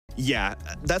Yeah,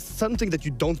 that's something that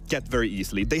you don't get very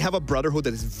easily. They have a brotherhood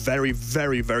that is very,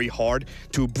 very, very hard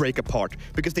to break apart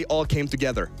because they all came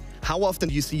together. How often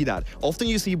do you see that? Often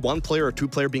you see one player or two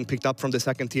player being picked up from the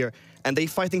second tier and they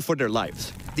fighting for their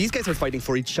lives. These guys are fighting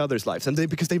for each other's lives, and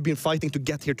because they've been fighting to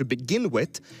get here to begin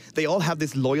with, they all have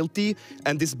this loyalty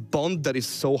and this bond that is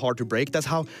so hard to break. That's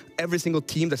how every single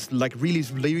team that's like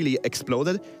really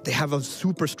exploded, they have a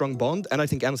super strong bond, and I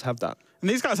think ENCE have that. And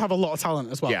these guys have a lot of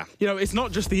talent as well. Yeah. You know, it's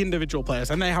not just the individual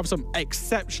players, and they have some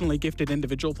exceptionally gifted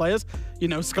individual players. You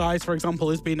know, Skies, for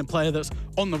example, has been a player that's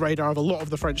on the radar of a lot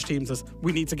of the French teams as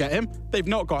we need to get him. They've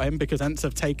not got him because ENCE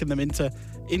have taken them into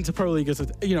Pro League as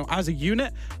a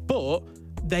unit, but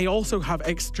they also have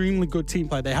extremely good team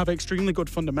play. They have extremely good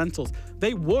fundamentals.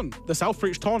 They won the South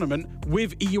Breach tournament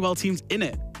with EUL teams in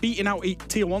it, beating out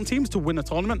Tier 1 teams to win a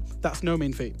tournament. That's no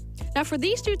mean feat. Now, for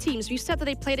these two teams, we've said that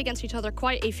they played against each other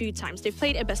quite a few times. They've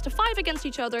played a best-of-5 against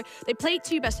each other, they played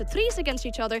 2 best-of-3s against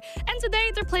each other, and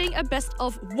today they're playing a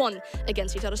best-of-1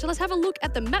 against each other. So let's have a look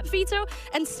at the map veto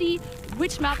and see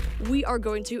which map we are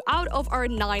going to out of our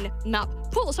 9-map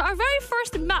pool. So our very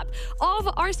first map of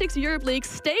R6 Europe League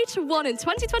Stage 1 in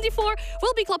 2024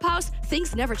 will be Clubhouse.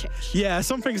 Things never change. Yeah,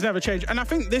 some things never change. And I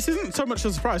think this isn't so much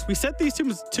a surprise. We said these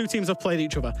two teams have played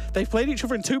each other. They've played each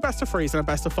other in 2 best-of-3s and a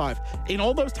best-of-5. In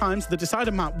all those times, the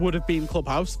decided map would have been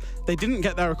Clubhouse. They didn't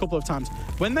get there a couple of times.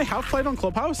 When they have played on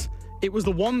Clubhouse, it was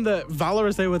the one that Valor,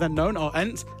 as they were then known, or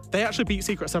ENCE, they actually beat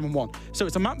Secret 7-1. So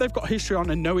it's a map they've got history on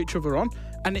and know each other on.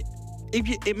 And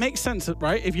it makes sense,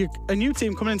 right? If you're a new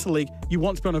team coming into the league, you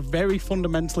want to be on a very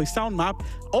fundamentally sound map.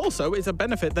 Also, it's a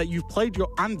benefit that you've played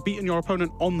and beaten your opponent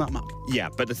on that map. Yeah,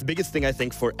 but the biggest thing I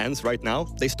think for ENCE right now,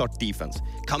 they start defense.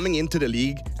 Coming into the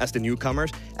league as the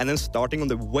newcomers and then starting on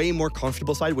the way more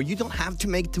comfortable side where you don't have to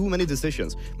make too many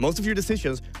decisions. Most of your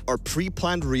decisions are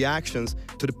pre-planned reactions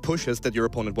to the pushes that your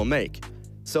opponent will make.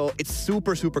 So it's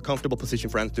super comfortable position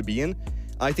for ENCE to be in.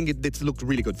 I think it's looked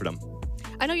really good for them.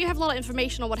 I know you have a lot of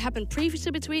information on what happened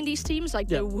previously between these teams, like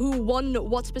who won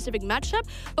what specific matchup.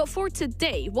 But for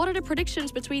today, what are the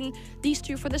predictions between these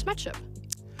two for this matchup?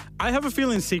 I have a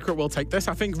feeling Secret will take this.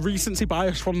 I think recency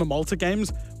bias from the Malta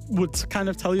games would kind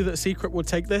of tell you that Secret would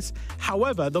take this.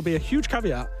 However, there'll be a huge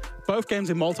caveat. Both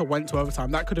games in Malta went to overtime.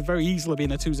 That could have very easily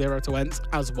been a 2-0 to ENCE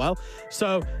as well.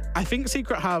 So I think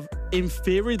Secret have, in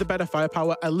theory, the better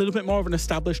firepower, a little bit more of an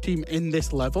established team in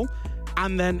this level.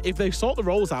 And then if they sort the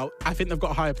roles out, I think they've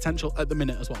got higher potential at the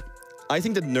minute as well. I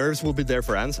think the nerves will be there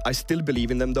for ENCE. I still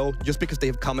believe in them though, just because they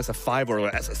have come as a 5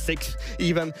 or as a 6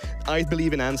 even. I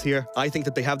believe in ENCE here. I think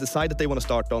that they have the side that they want to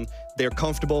start on. They're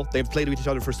comfortable. They've played with each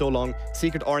other for so long.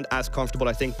 Secret aren't as comfortable,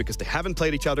 I think, because they haven't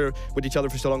played with each other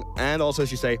for so long. And also,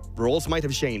 as you say, roles might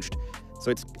have changed.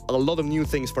 So it's a lot of new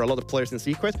things for a lot of players in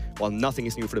Secret, while nothing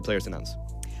is new for the players in ENCE.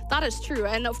 That is true.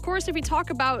 And of course, if we talk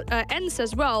about ENCE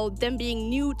as well, them being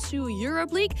new to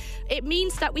Europe League, it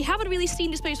means that we haven't really seen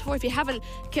these players before if you haven't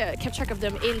kept track of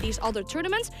them in these other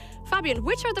tournaments. Fabian,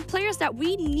 which are the players that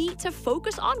we need to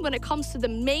focus on when it comes to the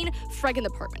main fragging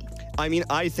department? I mean,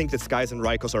 I think that Skies and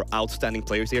Rykos are outstanding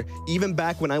players here. Even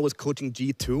back when I was coaching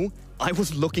G2, I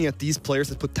was looking at these players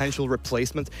as potential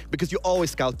replacements because you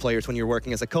always scout players when you're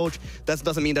working as a coach. That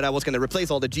doesn't mean that I was going to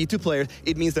replace all the G2 players.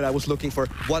 It means that I was looking for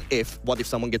what if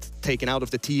someone gets taken out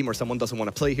of the team or someone doesn't want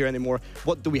to play here anymore?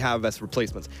 What do we have as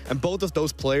replacements? And both of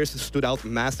those players stood out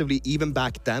massively even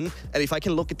back then. And if I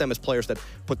can look at them as players that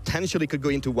potentially could go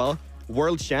into, well,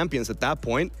 world champions at that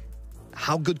point,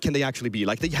 how good can they actually be?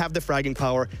 Like, they have the fragging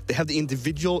power, they have the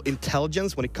individual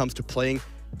intelligence when it comes to playing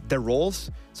their roles.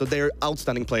 So they're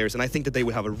outstanding players, and I think that they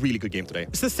will have a really good game today.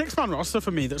 It's the 6-man roster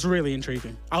for me that's really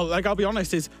intriguing. I'll be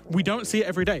honest, is we don't see it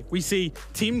every day. We see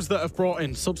teams that have brought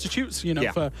in substitutes, you know,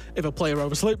 for if a player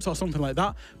oversleeps or something like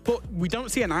that, but we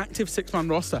don't see an active 6-man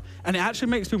roster. And it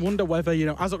actually makes me wonder whether, you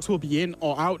know, Azox will be in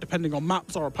or out depending on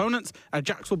maps or opponents, and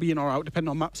Jax will be in or out depending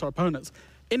on maps or opponents.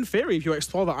 In theory, if you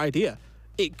explore that idea,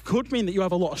 it could mean that you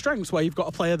have a lot of strengths where you've got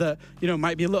a player that, you know,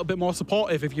 might be a little bit more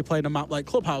supportive if you're playing a map like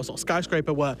Clubhouse or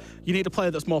Skyscraper, where you need a player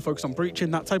that's more focused on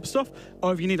breaching, that type of stuff.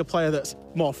 Or if you need a player that's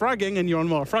more fragging and you're on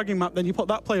more fragging map, then you put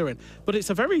that player in. But it's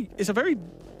a very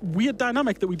weird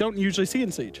dynamic that we don't usually see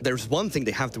in Siege. There's one thing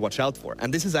they have to watch out for,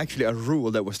 and this is actually a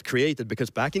rule that was created because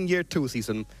back in Year 2,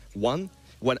 Season 1,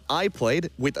 when I played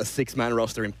with a 6-man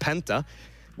roster in Penta,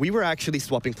 we were actually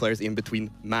swapping players in between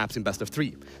maps in best of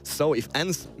 3. So if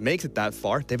ENCE makes it that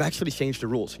far, they've actually changed the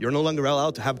rules. You're no longer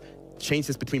allowed to have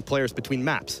changes between players between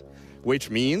maps, which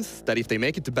means that if they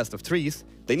make it to best of 3s,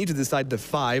 they need to decide the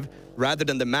 5 rather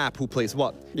than the map who plays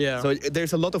what. Yeah. So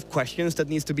there's a lot of questions that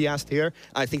needs to be asked here.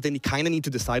 I think they kind of need to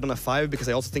decide on a 5 because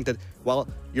I also think that, well,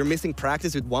 you're missing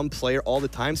practice with one player all the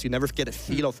time, so you never get a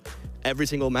feel of every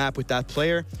single map with that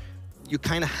player, you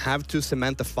kind of have to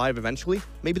cement the 5 eventually.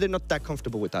 Maybe they're not that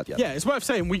comfortable with that yet. Yeah, it's worth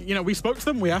saying. We spoke to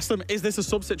them. We asked them, is this a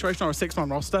sub situation or a 6-man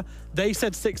roster? They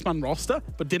said 6-man roster,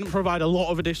 but didn't provide a lot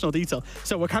of additional detail.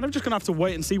 So we're kind of just going to have to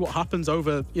wait and see what happens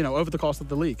over the course of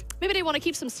the league. Maybe they want to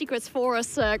keep some secrets for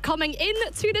us coming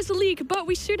into this league, but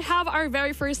we should have our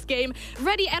very first game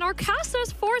ready. And our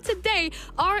casters for today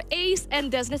are Ace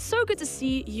and Des. And it's so good to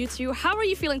see you two. How are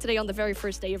you feeling today on the very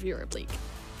first day of Europe League?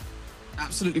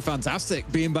 Absolutely fantastic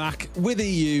being back with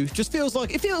EU. Just feels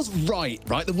like, it feels right?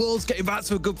 The world's getting back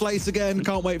to a good place again.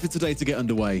 Can't wait for today to get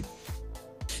underway.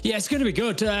 Yeah, it's going to be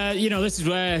good. This is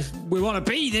where we want to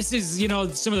be. This is,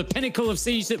 some of the pinnacle of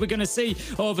Siege that we're going to see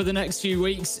over the next few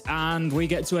weeks, and we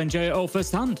get to enjoy it all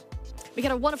firsthand. We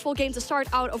got a wonderful game to start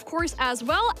out, of course, as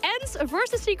well. ENCE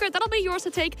versus Secret. That'll be yours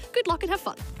to take. Good luck and have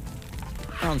fun.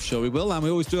 I'm sure we will, and we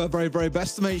always do our very, very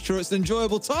best to make sure it's an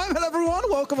enjoyable time. Hello, everyone.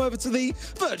 Welcome over to the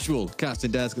virtual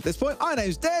casting desk at this point. My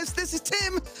name's Des. This is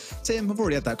Tim. Tim, I've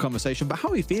already had that conversation, but how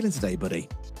are you feeling today, buddy?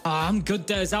 I'm good,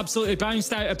 Des. Absolutely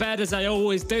bounced out of bed, as I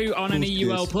always do on an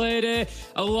EUL play day.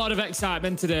 A lot of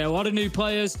excitement today. A lot of new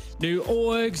players, new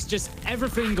orgs, just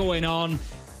everything going on.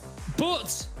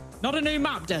 But not a new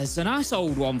map, Des. A nice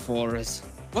old one for us.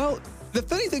 Well, the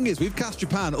funny thing is, we've cast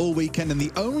Japan all weekend, and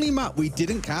the only map we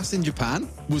didn't cast in Japan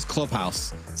was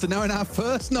Clubhouse. So now in our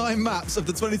first 9 maps of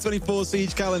the 2024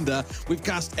 Siege calendar, we've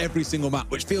cast every single map,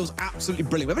 which feels absolutely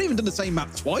brilliant. We haven't even done the same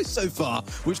map twice so far,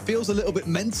 which feels a little bit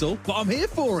mental, but I'm here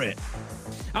for it.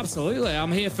 Absolutely.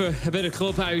 I'm here for a bit of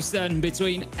Clubhouse then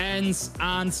between ENCE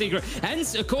and Secret.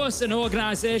 ENCE, of course, an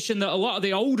organisation that a lot of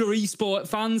the older eSport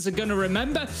fans are going to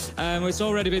remember. It's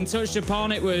already been touched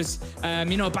upon. It was,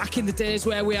 back in the days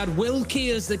where we had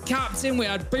Wilkie as the captain, we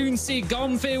had Boonsey,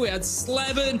 Gonfi, we had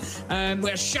Slevin, we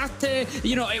had Shate.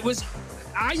 It was...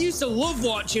 I used to love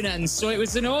watching ENCE, so it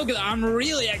was an org that I'm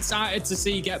really excited to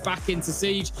see get back into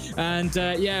Siege. And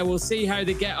we'll see how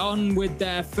they get on with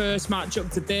their first matchup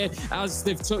today. As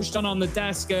they've touched on the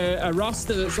desk, a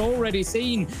roster that's already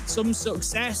seen some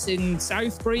success in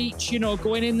South Breach,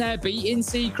 going in there, beating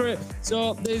Secret.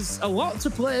 So there's a lot to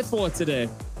play for today.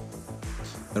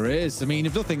 There is. I mean,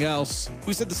 if nothing else,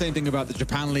 we said the same thing about the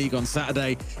Japan League on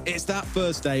Saturday. It's that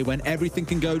first day when everything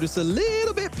can go just a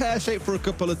little bit pear-shaped for a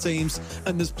couple of teams,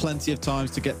 and there's plenty of times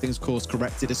to get things course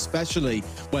corrected, especially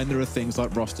when there are things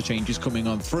like roster changes coming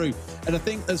on through. And I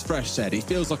think, as Fresh said, he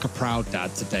feels like a proud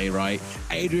dad today, right?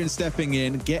 Adrian stepping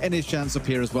in, getting his chance up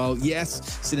here as well.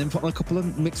 Yes, seen him put on a couple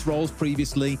of mixed roles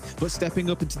previously, but stepping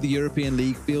up into the European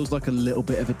League feels like a little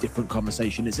bit of a different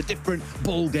conversation. It's a different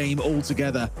ball game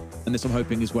altogether, and this, I'm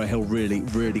hoping, is where he'll really,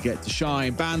 really get to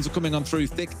shine. Bans are coming on through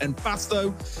thick and fast,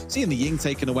 though. Seeing the Ying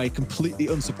taken away completely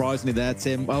unsurprisingly there,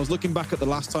 Tim. I was looking back at the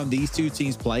last time these two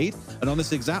teams played, and on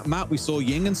this exact map, we saw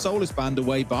Ying and Solus banned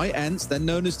away by ENCE, then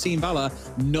known as Team Valor.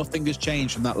 Nothing has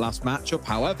changed from that last matchup.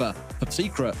 However, for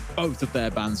Secret, both of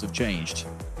their bans have changed.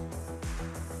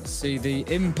 See the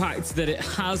impact that it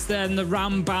has then, the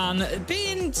Ram ban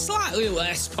being slightly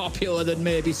less popular than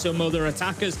maybe some other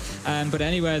attackers, but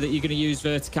anywhere that you're going to use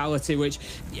verticality, which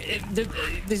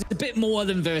there's a bit more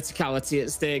than verticality at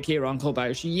stake here on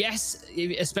Clubhouse. Yes,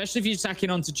 especially if you're attacking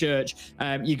onto Church,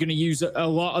 you're going to use a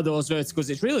lot of those verticals.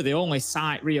 It's really the only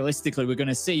site realistically we're going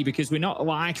to see, because we're not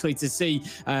likely to see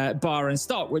bar and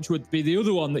stock, which would be the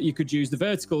other one that you could use the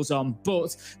verticals on.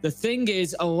 But the thing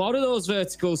is, a lot of those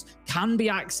verticals can be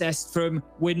accessed from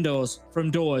windows,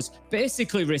 from doors,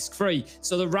 basically risk-free.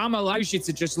 So the RAM allows you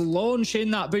to just launch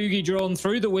in that boogie drone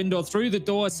through the window, through the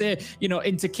door, say,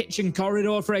 into kitchen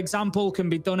corridor, for example, can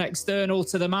be done external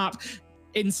to the map.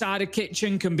 Inside a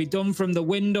kitchen can be done from the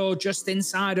window, just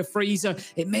inside a freezer.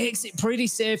 It makes it pretty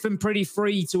safe and pretty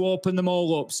free to open them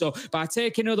all up. So by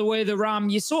taking away the RAM,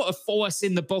 you're sort of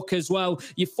forcing the buck as well.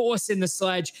 You're forcing the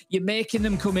sledge. You're making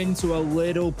them come into a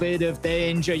little bit of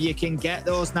danger. You can get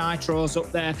those nitros up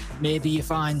there. Maybe you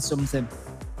find something.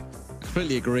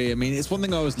 Completely agree. I mean, it's one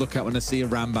thing I always look at when I see a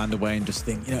RAM banned away and just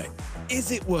think,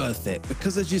 is it worth it?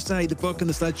 Because as you say, the buck and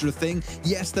the sledge are a thing.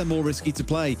 Yes, they're more risky to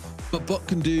play, but buck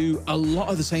can do a lot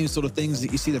of the same sort of things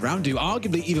that you see the round do,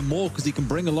 arguably even more, because he can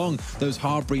bring along those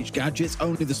hard breach gadgets,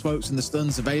 only the smokes and the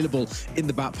stuns available in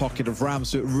the back pocket of Ram.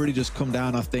 So it really does come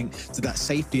down, I think, to that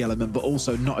safety element, but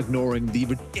also not ignoring the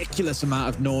ridiculous amount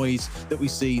of noise that we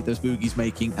see those boogies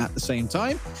making at the same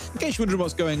time. In case you're wondering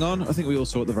what's going on, I think we all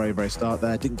saw at the very, very start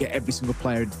there, didn't get every single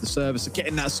player into the server, so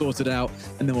getting that sorted out,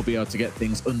 and then we'll be able to get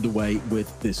things underway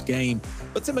with this game.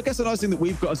 But Tim, I guess the nice thing that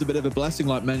we've got as a bit of a blessing,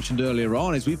 like mentioned earlier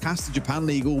on, is we've cast the Japan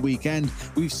League all weekend.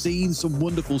 We've seen some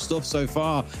wonderful stuff so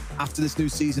far. After this new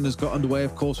season has got underway,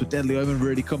 of course, with Deadly Omen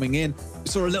really coming in. We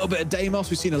saw a little bit of Deimos.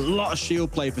 We've seen a lot of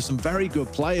Shield play for some very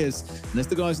good players. And as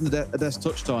the guys in the desk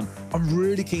touched on, I'm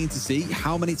really keen to see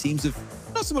how many teams have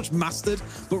not so much mastered,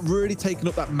 but really taken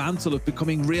up that mantle of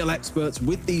becoming real experts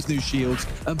with these new shields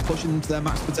and pushing them to their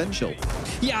max potential.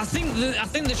 Yeah, I think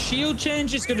the shield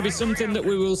change is going to be something that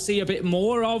we will see a bit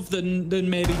more of than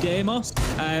maybe Deimos.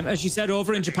 As you said,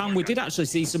 over in Japan, we did actually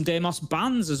see some Deimos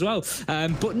bans as well,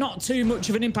 but not too much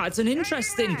of an impact. It's an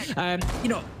interesting,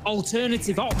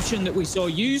 alternative option that we saw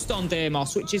used on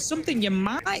Deimos, which is something you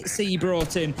might see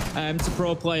brought in to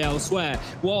pro play elsewhere,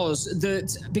 was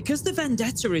that because the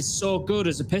Vendetta is so good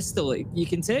as a pistol, you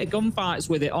can take gunfights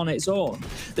with it on its own.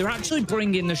 They're actually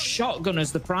bringing the shotgun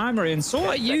as the primary and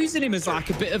sort of using him as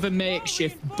like a bit of a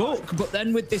makeshift buck, but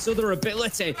then with this other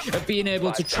ability of being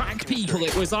able to track people,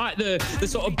 it was like the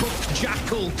sort of buck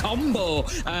jackal combo,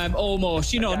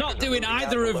 almost, not doing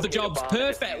either of the jobs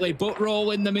perfectly, but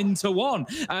rolling them into one.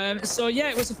 So yeah,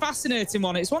 it was a fascinating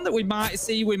one. It's one that we might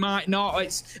see, we might not.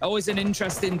 It's always an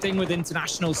interesting thing with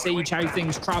International Siege, how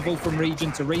things travel from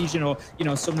region to region, or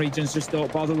some regions just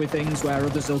don't bother with things where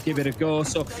others will give it a go.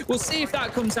 So we'll see if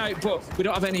that comes out, but we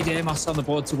don't have any Deimos on the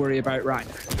board to worry about right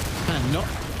now.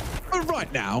 But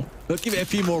right now, they'll give it a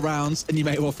few more rounds and you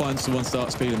may well find someone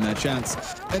start speeding their chance.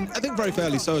 And I think very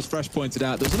fairly so, as Fresh pointed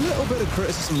out, there's a little bit of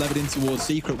criticism levied in towards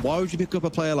Secret. Why would you pick up a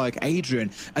player like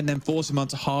Adrian and then force him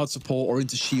onto hard support or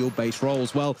into shield-based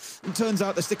roles? Well, it turns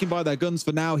out they're sticking by their guns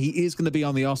for now. He is going to be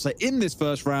on the Ossa in this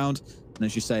first round. And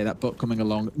as you say, that buck coming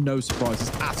along, no surprises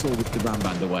at all with the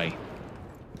Ramband away.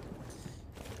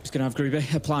 Just going to have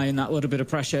Grube applying that little bit of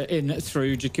pressure in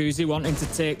through Jacuzzi, wanting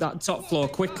to take that top floor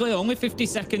quickly. Only 50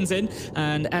 seconds in,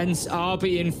 and ENCE are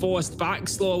being forced back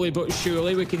slowly but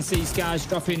surely. We can see Skies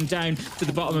dropping down to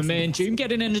the bottom of main. June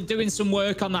getting in and doing some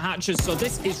work on the hatches. So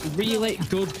this is really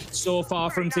good so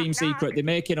far from Team Secret. They're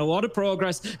making a lot of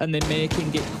progress and they're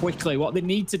making it quickly. What they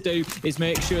need to do is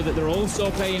make sure that they're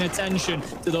also paying attention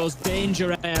to those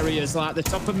danger areas like the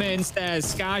top of main stairs.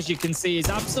 Skies, you can see, is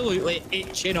absolutely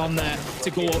itching on there to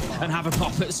go up and have a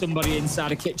pop at somebody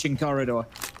inside a kitchen corridor.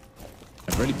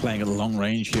 They're really playing at a long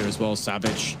range here as well,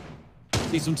 Savage.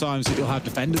 See, sometimes you'll have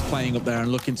defenders playing up there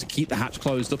and looking to keep the hatch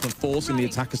closed up and forcing the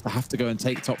attackers to have to go and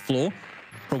take top floor.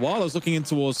 For a while, I was looking in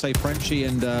towards, say, Frenchie,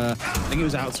 and I think it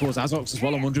was out towards Azox as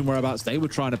well. I'm wondering whereabouts they were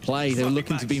trying to play. They were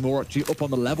looking to be more actually up on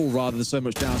the level rather than so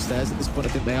much downstairs. At this point, I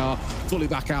think they are fully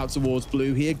back out towards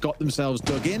blue here, got themselves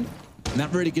dug in. And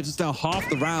that really gives us now half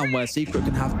the round where Secret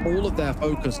can have all of their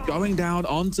focus going down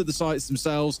onto the sites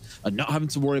themselves and not having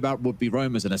to worry about would-be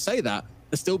roamers. And I say that,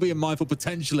 they're still being mindful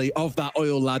potentially of that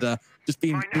oil ladder, just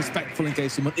being respectful in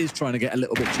case someone is trying to get a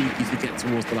little bit cheeky to get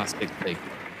towards the last big thing.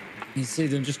 You see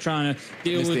them just trying to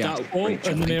deal with that wall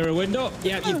and the mirror window.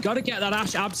 Yeah, you've got to get that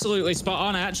Ash absolutely spot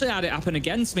on. I actually had it happen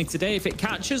against me today. If it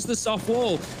catches the soft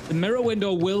wall, the mirror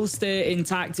window will stay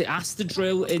intact. It has to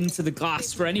drill into the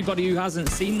glass. For anybody who hasn't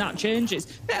seen that change, it's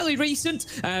fairly recent.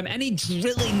 Any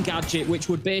drilling gadget, which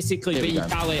would basically be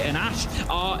Kali and Ash,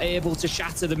 are able to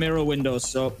shatter the mirror windows.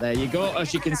 So there you go.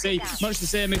 As you can see, much the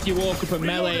same if you walk up and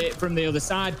melee it from the other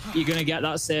side, you're going to get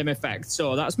that same effect.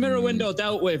 So that's mirror window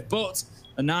dealt with, but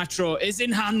the Nitro is in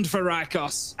hand for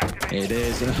Rykos. It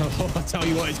is. I'll tell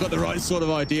you what, he's got the right sort of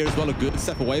idea as well. A good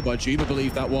step away by Jube, I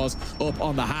believe that was, up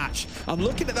on the hatch. I'm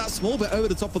looking at that small bit over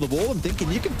the top of the wall and thinking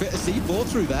you can fit a C4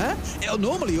 through there. It'll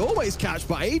normally always catch,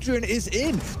 but Adrian is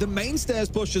in. The main stairs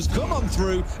pushers come on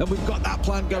through, and we've got that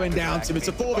plant going down to him. It's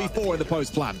a 4v4 in the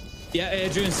post plan. Yeah,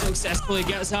 Adrian successfully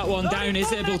gets that one down,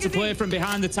 is able to play from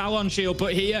behind the Talon shield,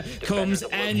 but here comes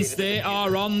ENCE. They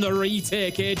are on the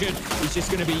retake. Adrian is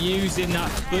just going to be using that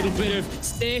little bit of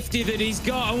safety that he's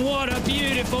got, and what a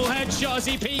beautiful headshot as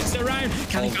he peeks around.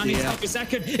 Can he stop a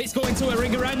second? It's going to a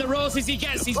ring around the roses. He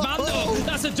gets his man though.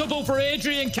 That's a double for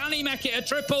Adrian. Can he make it a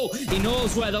triple? He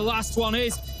knows where the last one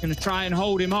is. Going to try and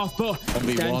hold him off, but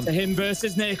down to him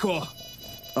versus Neko.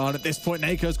 And at this point,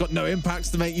 Nako's got no impacts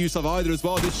to make use of either as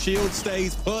well. This shield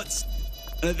stays put.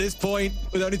 And at this point,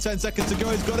 with only 10 seconds to go,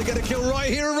 he's got to get a kill right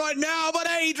here and right now. But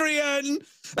Adrian,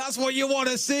 that's what you want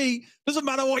to see. Doesn't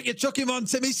matter what you chuck him on,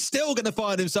 Tim, he's still going to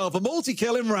find himself a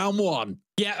multi-kill in round one.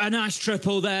 Yeah, a nice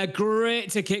triple there.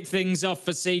 Great to kick things off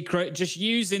for Secret. Just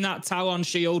using that Talon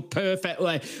shield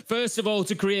perfectly. First of all,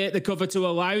 to create the cover to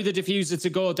allow the diffuser to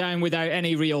go down without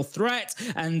any real threat,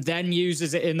 and then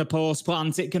uses it in the post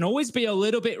plant. It can always be a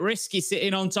little bit risky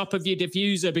sitting on top of your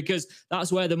diffuser because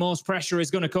that's where the most pressure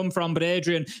is going to come from. But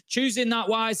Adrian choosing that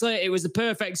wisely. It was the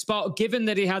perfect spot given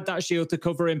that he had that shield to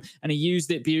cover him, and he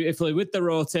used it it beautifully with the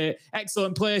rotate.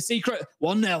 Excellent play. Secret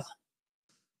 1-0.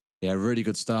 Yeah, really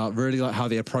good start. Really like how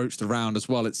they approached the round as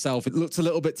well itself. It looked a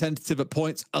little bit tentative at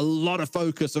points. A lot of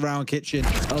focus around Kitchen,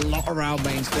 a lot around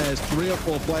main stairs. 3 or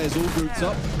 4 players all grouped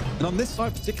up. And on this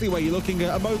side, particularly where you're looking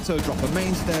at a moto drop, a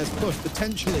main stairs push,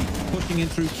 potentially pushing in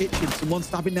through Kitchen, someone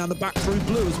stabbing down the back through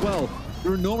blue as well.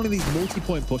 There are normally these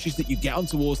multi-point pushes that you get on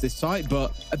towards this site,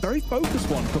 but a very focused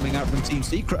one coming out from Team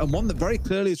Secret, and one that very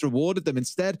clearly has rewarded them.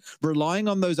 Instead, relying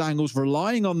on those angles,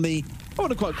 relying on the, I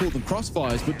wouldn't quite call them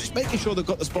crossfires, but just making sure they've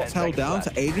got the spots held down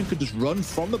so Adrian could just run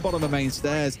from the bottom of main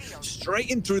stairs, straight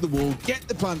in through the wall, get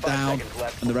the plant down,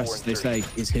 and the rest, as they say,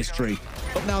 is history.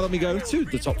 But now then we go to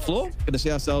the top floor. Going to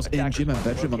see ourselves in gym and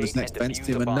bedroom on this next bench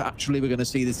team, and naturally we're going to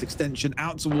see this extension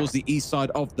out towards the east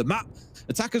side of the map.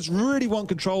 Attackers really want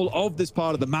control of this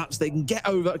part of the map so they can get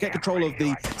control of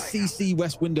the CC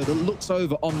west window that looks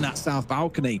over on that south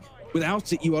balcony.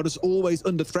 Without it, you are just always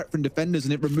under threat from defenders,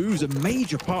 and it removes a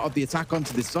major part of the attack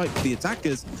onto this site for the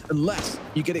attackers unless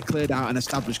you get it cleared out and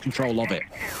establish control of it.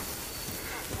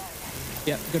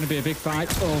 Yeah, going to be a big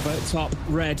fight over top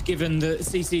red, given the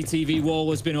CCTV wall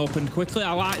has been opened quickly.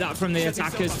 I like that from the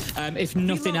attackers. If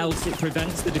nothing else, it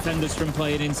prevents the defenders from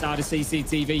playing inside of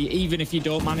CCTV. Even if you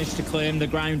don't manage to claim the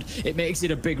ground, it makes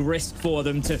it a big risk for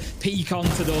them to peek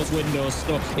onto those windows.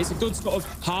 So it's a good sort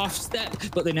of half step,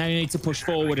 but they now need to push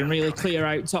forward and really clear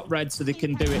out top red so they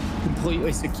can do it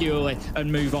completely securely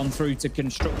and move on through to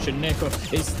construction. Nico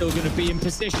is still going to be in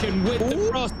position with the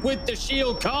frost, with the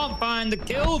shield. Can't find the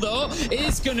kill, though.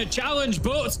 Is going to challenge,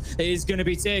 but is going to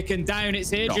be taken down.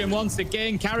 It's Adrian once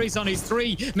again, carries on his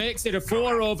 3, makes it a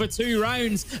 4 over 2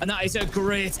 rounds, and that is a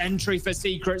great entry for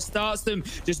Secret. Starts them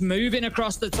just moving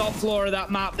across the top floor of that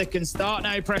map. They can start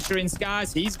now pressuring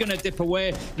Skies. He's going to dip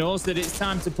away, knows that it's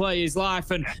time to play his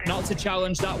life and not to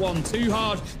challenge that one too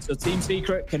hard. So Team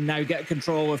Secret can now get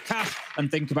control of cash and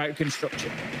think about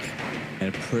construction. In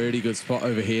a pretty good spot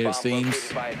over here, it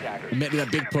seems. Admittedly,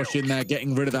 that big push in there,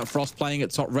 getting rid of that frost playing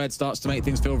at top red starts to make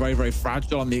things feel very, very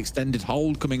fragile on the extended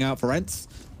hold coming out for ENCE.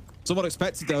 Somewhat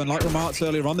expected, though, and like remarked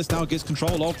earlier on, this now gives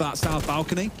control of that south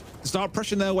balcony to start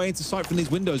pressuring their way into sight from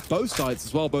these windows, both sides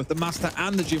as well, both the master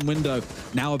and the gym window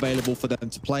now available for them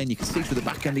to play. And you can see through the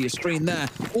back end of your screen there,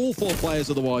 all 4 players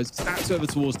otherwise stacked over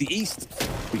towards the east.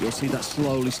 But you'll see that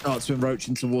slowly start to encroach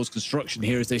in towards construction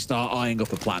here as they start eyeing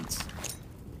up a plant.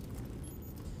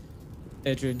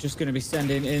 Adrian just going to be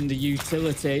sending in the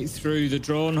utility through the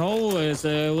drone hole. There's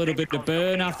a little bit of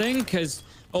burn, I think, as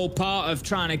all part of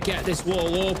trying to get this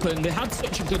wall open. They had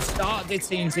such a good start, did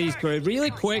Team Secret.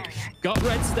 Really quick, got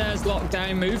red stairs locked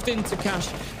down, moved into cash,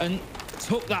 and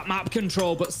took that map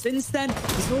control. But since then,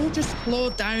 it's all just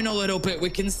slowed down a little bit. We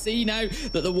can see now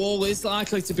that the wall is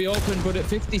likely to be open, but at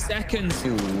 50 seconds,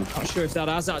 not sure if that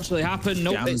has actually happened.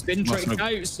 Nope, it's been tricked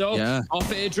out. So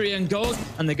off Adrian goes,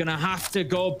 and they're going to have to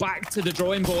go back to the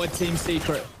drawing board, Team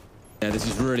Secret. Yeah, this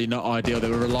is really not ideal. They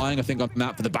were relying, I think, on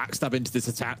that for the backstab into this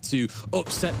attack to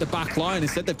upset the back line.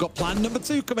 Instead, they've got plan number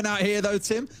 2 coming out here, though,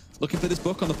 Tim. Looking for this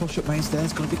book on the push-up main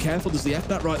stairs. Got to be careful. There's the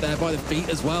F-nut right there by the feet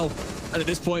as well. And at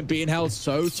this point, being held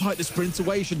so tight, the sprint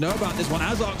away should know about this one.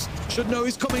 Azox should know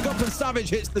he's coming up, and Savage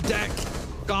hits the deck.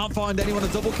 Can't find anyone. A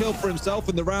double kill for himself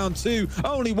in the round 2.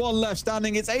 Only 1 left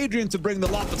standing. It's Adrian to bring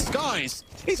the lot, but Skies,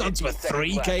 he's onto a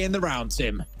 3K in the round,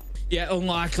 Tim. Yeah,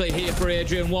 unlikely here for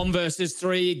Adrian. 1 versus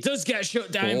 3. He does get shut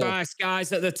down by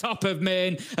Skies at the top of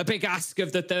main. A big ask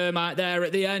of the thermite there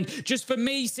at the end. Just for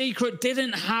me, Secret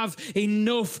didn't have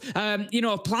enough,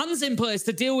 plans in place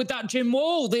to deal with that gym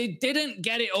wall. They didn't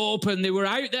get it open. They were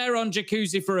out there on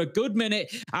Jacuzzi for a good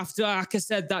minute after, like I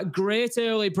said, that great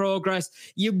early progress.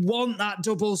 You want that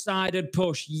double-sided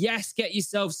push. Yes, get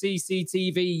yourself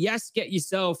CCTV. Yes, get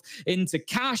yourself into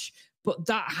cash. But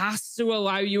that has to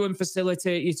allow you and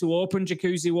facilitate you to open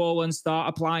Jacuzzi wall and start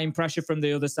applying pressure from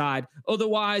the other side.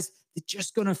 Otherwise, they're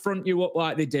just going to front you up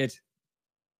like they did.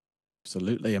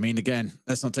 Absolutely. I mean, again,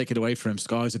 let's not take it away from him.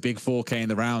 Sky's a big 4K in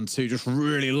the round 2, just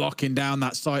really locking down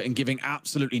that site and giving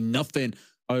absolutely nothing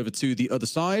over to the other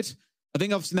side. I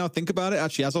think obviously now think about it,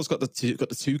 actually, Azov's got the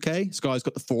 2K. Sky's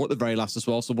got the 4 at the very last as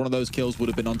well. So one of those kills would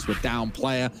have been onto a down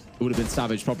player. It would have been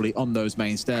Savage probably on those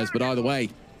main stairs. But either way,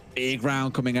 big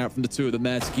round coming out from the 2 of them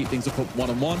there to keep things up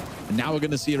 1-on-1. And now we're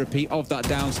going to see a repeat of that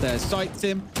downstairs site,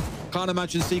 Tim. Can't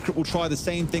imagine Secret will try the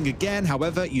same thing again.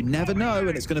 However, you never know,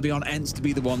 and it's going to be on ENCE to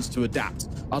be the ones to adapt.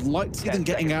 I'd like to see them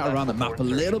getting out around the map a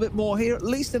little bit more here, at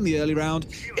least in the early round.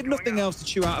 If nothing else, to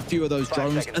chew out a few of those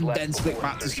drones and then split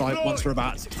back to site once we're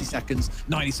about 60 seconds,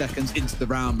 90 seconds into the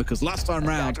round. Because last time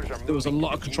round, there was a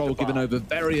lot of control given over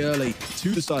very early to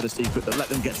the side of Secret that let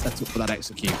them get set up for that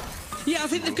execute. Yeah, I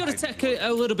think they've got to take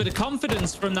a little bit of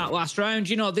confidence from that last round.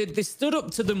 You know, they stood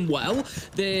up to them well.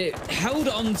 They held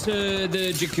on to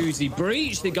the Jacuzzi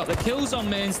breach. They got the kills on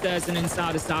main stairs and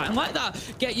inside of sight. And like that,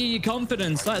 get you your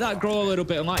confidence. Let that grow a little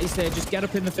bit. And like you say, just get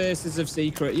up in the faces of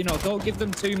Secret. You know, don't give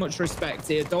them too much respect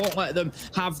here. Don't let them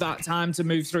have that time to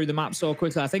move through the map so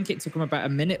quickly. I think it took them about a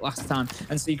minute last time,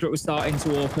 and Secret was starting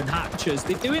to open hatches.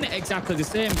 They're doing it exactly the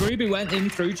same. Groovy went in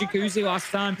through Jacuzzi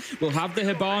last time. We'll have the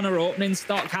Hibana opening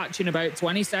stock hatch in about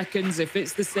 20 seconds if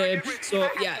it's the same. So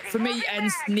yeah, for me,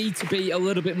 ENCE need to be a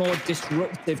little bit more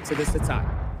disruptive to this attack.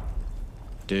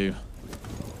 Do.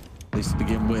 At least to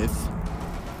begin with.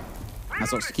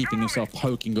 Azok's keeping himself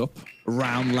poking up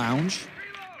around Lounge.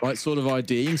 Right sort of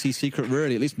idea. You can see Secret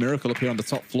really, at least Miracle up here on the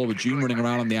top floor with June running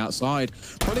around on the outside.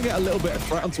 Probably get a little bit of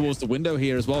threat on towards the window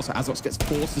here as well. So Azox gets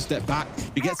forced to step back.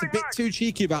 He gets a bit too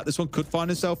cheeky about this one. Could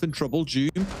find himself in trouble. June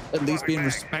at least being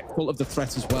respectful of the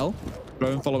threat as well.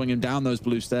 Drone following him down those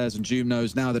blue stairs, and June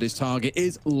knows now that his target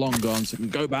is long gone, so he can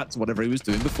go back to whatever he was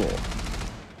doing before.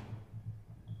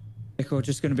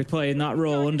 Just going to be playing that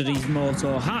role underneath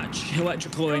Moto hatch,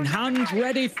 electrical in hand,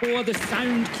 ready for the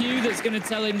sound cue that's going to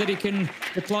tell him that he can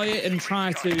deploy it and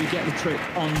try to get the trick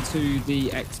onto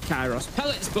the X-Kairos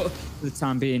pellets. But for the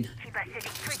time being,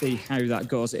 see how that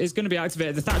goes. It is going to be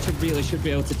activated. The Thatcher really should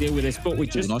be able to deal with this, but we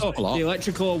just thought the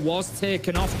electrical was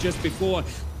taken off just before.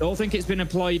 Don't think it's been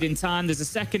employed in time. There's a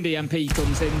second EMP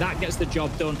comes in. That gets the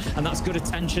job done, and that's good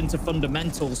attention to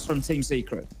fundamentals from Team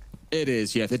Secret. It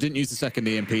is, yeah. If they didn't use the second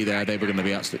EMP there, they were going to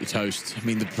be absolutely toast. I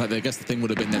mean, I guess the thing would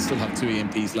have been they still have 2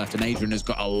 EMPs left, and Adrian has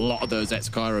got a lot of those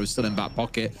X-Kairos still in back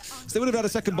pocket. So they would have had a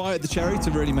second bite at the cherry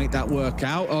to really make that work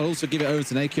out. I'll also give it over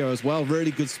to Nakio as well.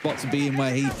 Really good spot to be in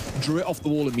where he drew it off the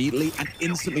wall immediately and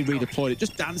instantly redeployed it,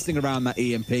 just dancing around that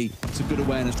EMP. It's a good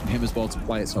awareness from him as well to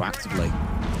play it so actively.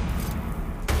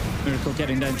 Miracle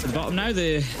getting down to the bottom now.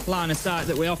 The line of sight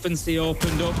that we often see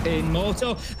opened up in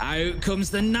Moto. Out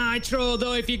comes the Nitro,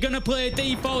 though. If you're going to play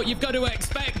default, you've got to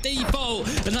expect default.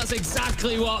 And that's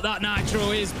exactly what that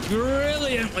Nitro is.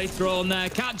 Brilliantly thrown there.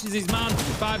 Catches his man.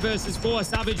 5 versus 4.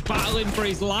 Savage battling for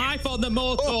his life on the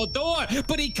Moto door.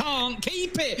 But he can't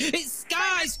keep it. It's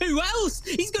Skies. Who else?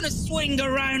 He's going to swing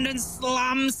around and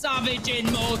slam Savage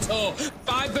in Moto.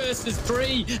 5 versus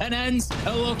 3. And ENCE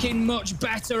are looking much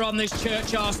better on this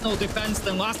Church Arsenal defense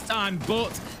than last time,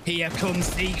 but here comes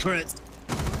Secret.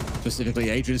 Specifically,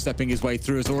 Adrian stepping his way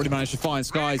through has already managed to find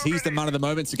Skies. He's the man of the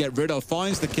moment to get rid of.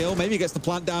 Finds the kill. Maybe gets the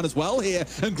plant down as well here.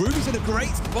 And Groovy's in a great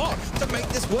spot to make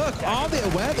this work. Are they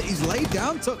aware that he's laid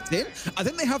down, tucked in? I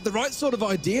think they have the right sort of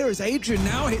idea as Adrian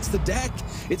now hits the deck.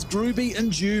 It's Groovy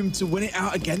and Doom to win it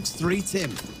out against 3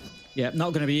 Tim. Yeah,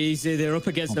 not going to be easy. They're up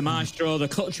against the Maestro, the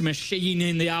clutch machine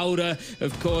in the Outer.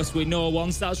 Of course, we know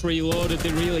once that's reloaded,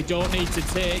 they really don't need to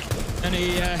take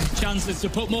any chances to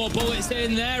put more bullets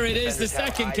in. There it is, the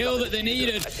second kill that they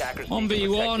needed.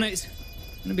 1v1, it's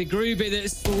going to be Groovy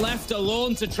that's left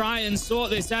alone to try and sort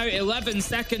this out. 11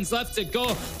 seconds left to go.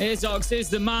 Azox is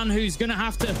the man who's going to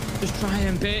have to just try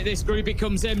and bait this. Groovy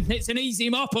comes in. It's an easy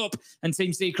mop-up. And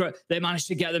Team Secret, they managed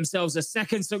to get themselves a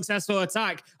second successful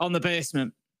attack on the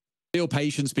basement. Real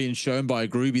patience being shown by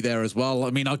Groovy there as well.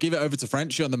 I mean, I'll give it over to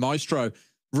Frenchie on the Maestro.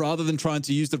 Rather than trying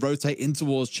to use the rotate in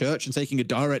towards Church and taking a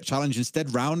direct challenge,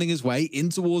 instead rounding his way in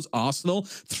towards Arsenal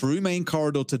through main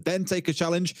corridor to then take a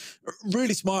challenge.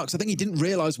 Really smart, because I think he didn't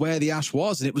realize where the Ash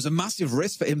was, and it was a massive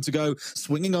risk for him to go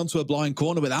swinging onto a blind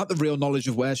corner without the real knowledge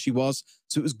of where she was.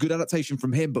 So it was good adaptation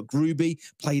from him, but Groovy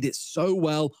played it so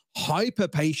well, hyper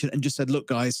patient, and just said, look,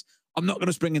 guys, I'm not going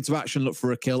to spring into action, look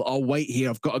for a kill. I'll wait here.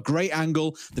 I've got a great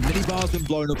angle. The minibar's been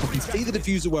blown up. I can see the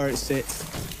diffuser where it sits,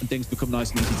 and things become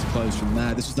nice and easy to close from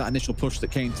there. This was that initial push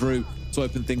that came through to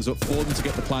open things up for them to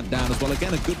get the plant down as well.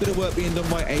 Again, a good bit of work being done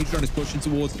by Adrian. Is pushing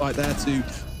towards right there to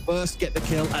first get the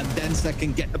kill and then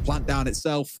second get the plant down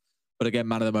itself. But again,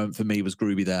 man of the moment for me was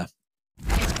Groovy there.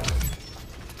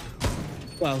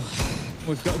 Well,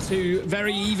 we've got 2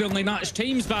 very evenly matched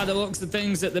teams by the looks of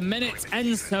things at the minute.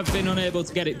 ENCE have been unable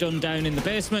to get it done down in the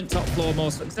basement. Top floor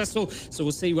more successful. So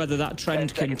we'll see whether that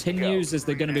trend continues as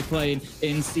they're going to be playing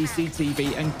in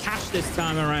CCTV and cash this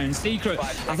time around. Secret,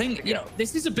 I think, you know,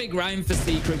 this is a big round for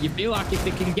Secret. You feel like if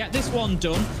they can get this one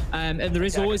done, and there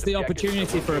is always the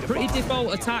opportunity for a pretty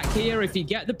default attack here. If you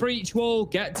get the breach wall,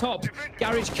 get top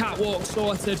garage catwalk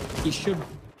sorted, you should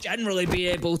generally be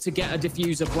able to get a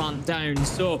diffuser plant down.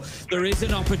 So there is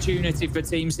an opportunity for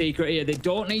Team Secret here. They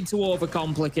don't need to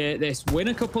overcomplicate this. Win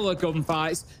a couple of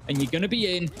gunfights and you're going to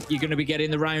be in. You're going to be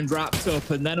getting the round wrapped up,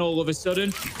 and then all of a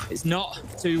sudden it's not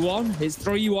 2-1, it's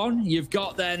 3-1. You've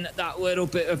got then that little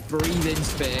bit of breathing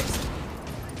space.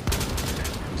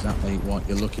 exactly what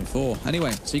you're looking for.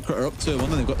 Anyway, Secret are up 2-1,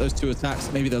 and they've got those 2 attacks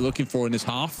that maybe they're looking for in this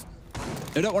half.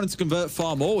 They don't want him to convert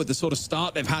far more with the sort of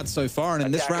start they've had so far. And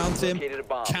in this round, Tim,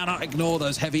 cannot ignore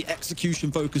those heavy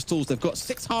execution-focused tools. They've got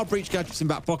 6 hard breach gadgets in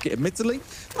back pocket, admittedly.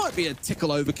 Might be a tickle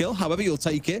overkill. However, you'll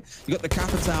take it. You've got the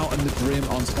Capitao and the Grim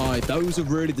on side. Those are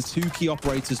really the 2 key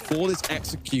operators for this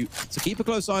execute. So keep a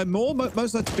close eye. Most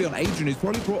likely to be on Adrian, who's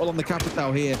probably brought along the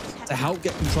Capitao here to help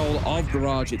get control of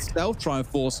Garage itself. Try and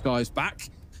force Skies back.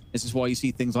 This is why you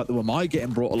see things like the Wamai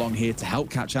getting brought along here to help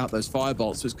catch out those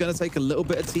firebolts. So it's going to take a little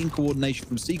bit of team coordination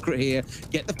from Secret here,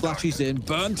 get the flashes in,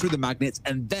 burn through the magnets,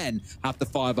 and then have the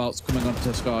firebolts coming onto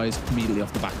the Skies immediately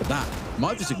off the back of that.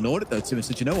 Might have just ignored it though, Tim, and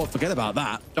said, you know what, forget about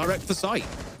that. Direct for sight.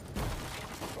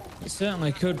 It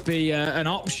certainly could be an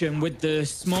option with the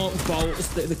smoke bolts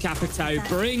that the Capitao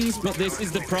brings, but this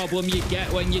is the problem you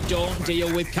get when you don't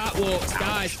deal with catwalks,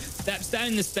 guys. Steps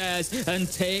down the stairs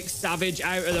and takes Savage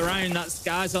out of the round. That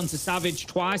Skies onto Savage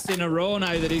twice in a row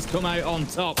now that he's come out on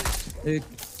top. The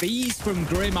bees from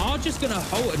Grim are just going to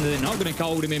hold him. They're not going to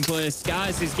hold him in place.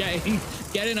 Skies is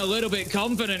getting a little bit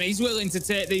confident. He's willing to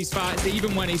take these fights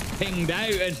even when he's pinged out,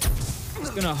 and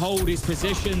he's going to hold his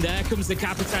position. There comes the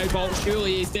Capitao bolt.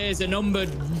 Surely his days are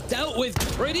numbered. Dealt with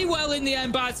pretty well in the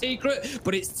end by Secret,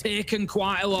 but it's taken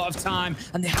quite a lot of time,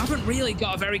 and they haven't really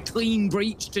got a very clean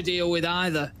breach to deal with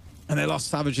either. And they lost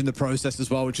Savage in the process as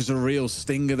well, which is a real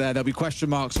stinger there. There'll be question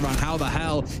marks around how the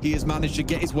hell he has managed to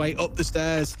get his way up the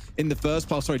stairs in the first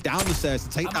place. Sorry, down the stairs to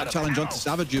take that challenge onto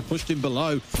Savage, who pushed him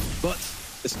below. But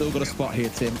they've still got a spot here,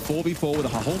 Tim. 4v4 with a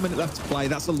whole minute left to play.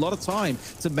 That's a lot of time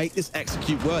to make this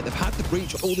execute work. They've had the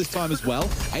breach all this time as well.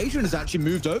 Adrian has actually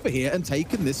moved over here and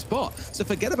taken this spot. So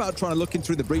forget about trying to look in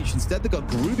through the breach. Instead, they've got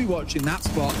Groovy watching that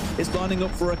spot. It's lining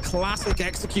up for a classic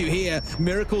execute here.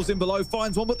 Miracles in below,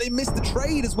 finds one, but they missed the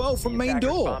trade as well from main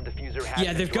door.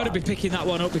 Yeah, they've got to be picking that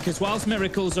one up, because whilst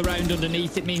Miracle's around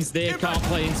underneath, it means they can't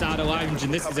play inside a lounge,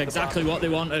 and this is exactly what they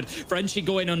wanted. Frenchie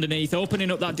going underneath,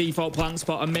 opening up that default plant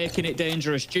spot and making it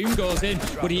dangerous. June goes in,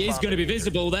 but he is going to be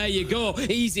visible. There you go.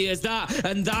 Easy as that.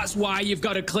 And that's why you've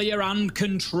got to clear and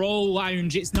control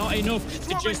lounge. It's not enough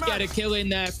to just get a kill in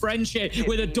there. Frenchie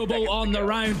with a double on the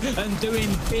round and doing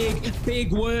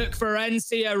big work for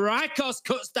ENCE. Rykos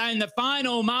cuts down the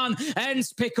final man.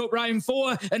 ENCE pick up round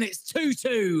 4, and it's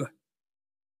 2-2.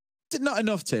 Not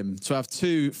enough, Tim, to have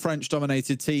 2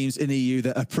 French-dominated teams in EU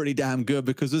that are pretty damn good,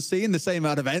 because we're seeing the same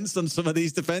out of ENCE on some of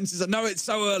these defenses. I know it's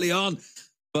so early on,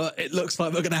 but it looks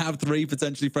like we're going to have 3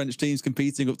 potentially French teams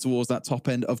competing up towards that top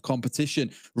end of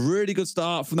competition. Really good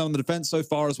start from them on the defense so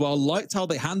far as well. Liked how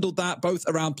they handled that, both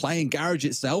around playing Garage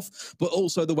itself, but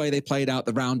also the way they played out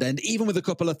the round end, even with a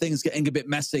couple of things getting a bit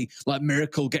messy, like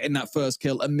Miracle getting that first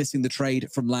kill and missing the trade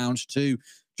from Lounge too.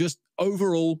 Just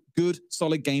overall good,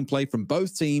 solid gameplay from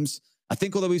both teams. I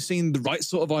think although we've seen the right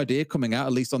sort of idea coming out,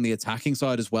 at least on the attacking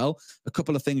side as well, a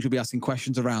couple of things you'll be asking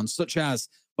questions around, such as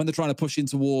when they're trying to push in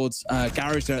towards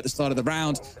Garage there at the start of the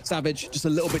round. Savage just a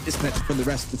little bit disconnected from the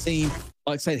rest of the team.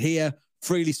 Like I said here,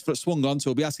 freely swung on, so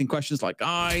we'll be asking questions like,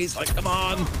 guys, like, come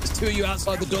on, there's 2 of you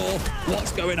outside the door.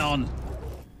 What's going on?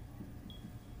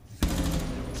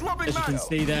 As you can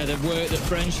see there, the work that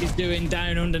French is doing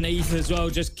down underneath as well,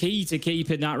 just key to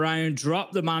keeping that round.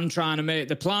 Drop the man trying to make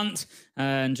the plant,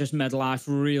 and just made life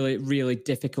really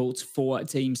difficult for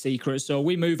Team Secret. So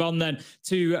we move on then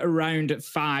to round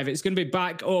 5. It's going to be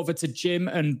back over to Gym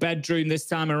and Bedroom this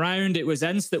time around. It was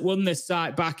ENCE that won this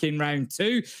site back in round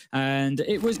 2, and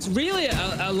it was really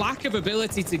a lack of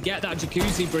ability to get that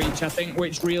jacuzzi breach, I think,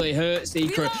 which really hurt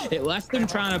Secret. It left them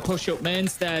trying to push up main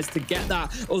stairs to get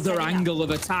that other angle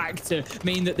of attack, to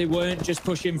mean that they weren't just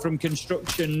pushing from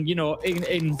construction, you know,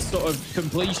 in sort of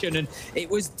completion, and it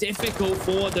was difficult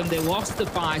for them. They lost the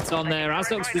fight on there.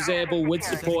 Azox was able with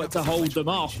support to hold them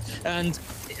off, and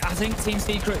I think Team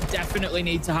Secret definitely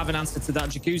need to have an answer to that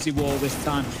jacuzzi wall this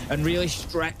time and really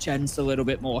stretch ENCE a little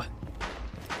bit more.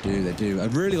 They do. I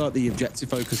really like the objective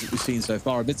focus that we've seen so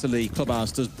far. Admittedly,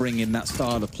 Clubhouse does bring in that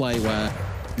style of play where,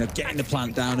 you know, getting the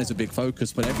plant down is a big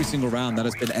focus, but every single round that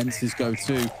has been ENCE's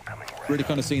go-to. Really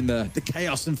kind of seen the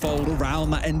chaos unfold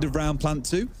around that end of round plant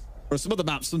 2. For some of the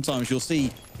maps, sometimes you'll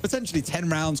see potentially 10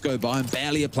 rounds go by and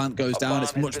barely a plant goes down.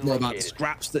 It's much more about the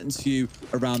scraps that ensue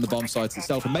around the bomb sites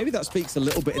itself. And maybe that speaks a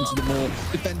little bit into the more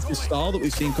defensive style that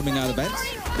we've seen coming out of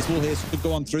ENCE. This wall here could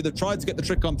go on through. They've tried to get the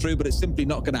trick on through, but it's simply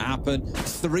not going to happen.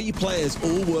 3 players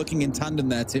all working in tandem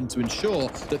there, Tim, to ensure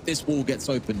that this wall gets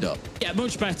opened up. Yeah,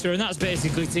 much better. And that's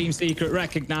basically Team Secret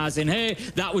recognizing, hey,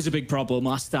 that was a big problem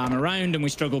last time around and we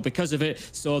struggled because of it.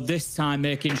 So this time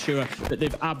making sure that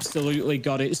they've absolutely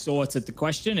got it sorted. sorted. The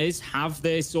question is, have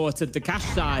they sorted the cash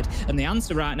side? And the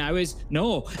answer right now is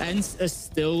no. ENCE are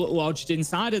still lodged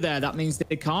inside of there. That means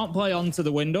they can't play onto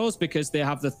the windows because they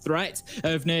have the threat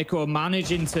of Neko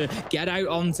managing to get out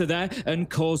onto there and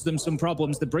cause them some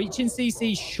problems. The breach in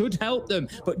CC should help them,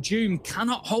 but Doom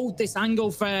cannot hold this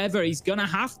angle forever. He's going to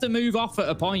have to move off at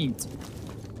a point.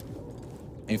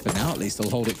 And for now, at least,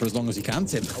 he'll hold it for as long as he can,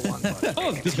 Tim. Just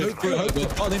hope for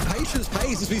hope. On impatience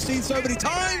pace, as we've seen so many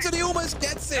times, and he almost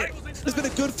gets it. There's been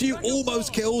a good few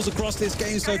almost kills across this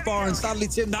game so far, and sadly,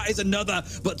 Tim, that is another,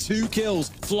 but 2 kills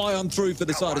fly on through for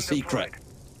the side of Secret.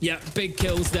 Yeah, big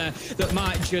kills there that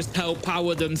might just help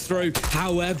power them through.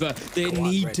 However, they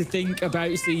need to think about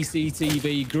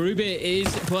CCTV. Grubit is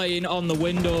playing on the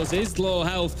windows, is low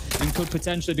health, and could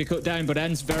potentially be cut down, but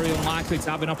ENCE very unlikely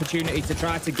to have an opportunity to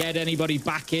try to get anybody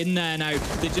back in there now.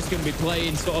 They're just going to be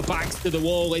playing sort of backs to the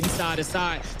wall inside of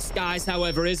sight. Skies,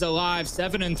 however, is alive.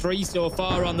 7 and 3 so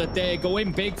far on the day.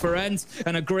 Going big for ENCE,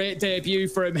 and a great debut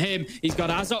from him. He's got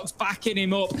Azox backing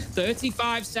him up.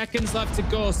 35 seconds left to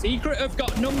go. Secret have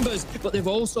got numbers, but they've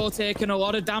also taken a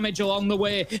lot of damage along the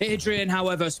way. Adrian,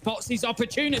 however, spots his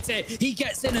opportunity. He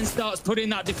gets in and starts putting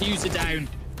that diffuser down.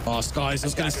 Oh, Skies, I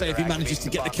was going to say, if he manages to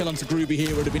get the kill onto Groovy here,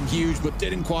 it would have been huge, but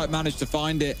didn't quite manage to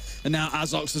find it. And now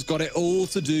Azox has got it all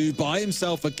to do by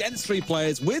himself against 3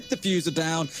 players with diffuser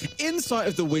down, inside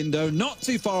of the window, not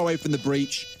too far away from the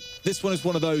breach. This one is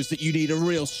one of those that you need a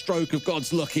real stroke of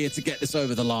God's luck here to get this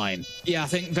over the line. Yeah, I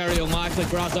think very unlikely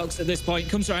for Azox at this point.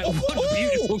 Comes around. Oh, what a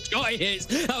beautiful shot he hits.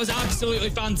 That was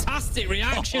absolutely fantastic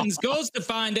reactions. Goes to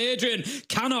find Adrian.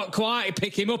 Cannot quite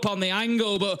pick him up on the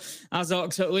angle, but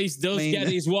Azox at least does get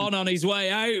his one on his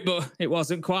way out, but it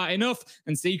wasn't quite enough.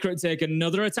 And Secret take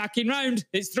another attacking round.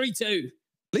 It's 3-2. At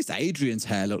least Adrian's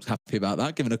hair looked happy about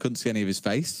that, given I couldn't see any of his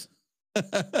face.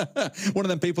 One of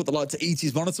them people that like to eat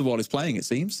his monitor while he's playing, it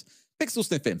seems. Pixel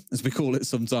sniffing, as we call it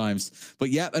sometimes.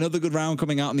 But yeah, another good round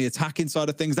coming out on the attacking side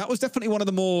of things. That was definitely one of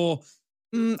the more,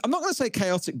 I'm not going to say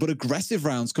chaotic, but aggressive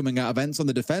rounds coming out of ENCE on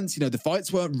the defense. You know, the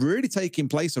fights weren't really taking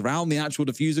place around the actual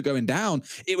diffuser going down.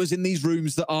 It was in these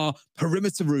rooms that are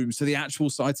perimeter rooms to the actual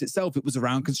site itself. It was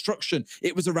around construction.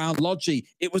 It was around Logi.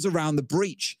 It was around the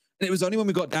breach. And it was only when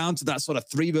we got down to that sort of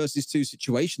 3 versus 2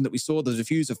 situation that we saw the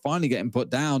diffuser finally getting put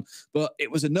down. But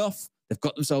it was enough. They've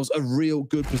got themselves a real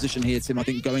good position here, Tim, I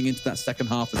think, going into that second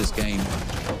half of this game.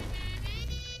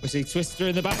 We see Twister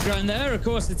in the background there. Of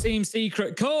course, the Team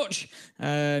Secret coach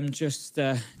just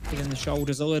giving the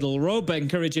shoulders a little rub,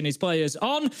 encouraging his players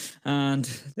on. And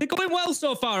they're going well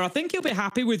so far. I think he'll be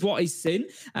happy with what he's seen.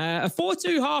 A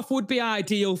 4-2 half would be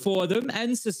ideal for them.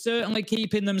 ENCE are certainly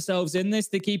keeping themselves in this.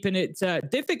 They're keeping it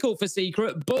difficult for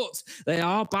Secret, but they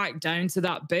are back down to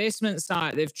that basement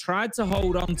site. They've tried to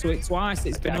hold on to it twice.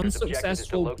 It's been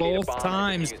unsuccessful both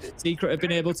times. Secret have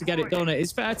been able to get it done. It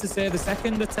is fair to say the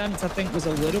second attempt, I think, was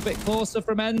a little bit closer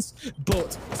from ENCE,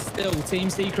 but still Team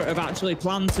Secret have actually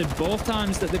planted both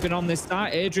times that they've been on this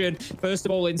site. Adrian, first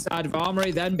of all, inside of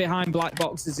Armory, then behind black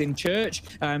boxes in Church,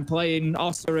 playing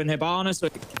Oster and Hibana, so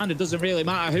it kind of doesn't really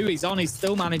matter who he's on. He's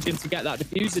still managing to get that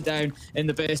diffuser down in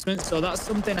the basement, so that's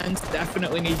something ENCE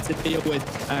definitely need to deal with.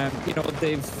 You know,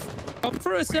 they've gone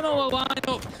for a similar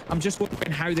lineup. I'm just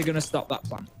wondering how they're going to stop that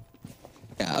plan.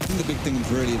 Yeah, I think the big thing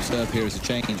to really observe here is a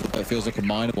change. It feels like a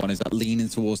minor one, is that leaning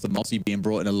towards the Mozzie being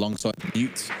brought in alongside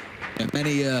Mute. And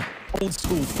many old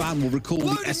school fan will recall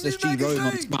the SSG roam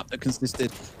on this map that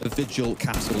consisted of Vigil,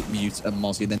 Castle, Mute, and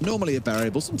Mozzie. And then normally a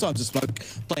variable, sometimes a smoke,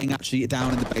 playing actually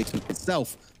down in the basement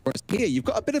itself. Whereas here, you've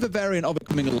got a bit of a variant of it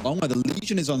coming along, where the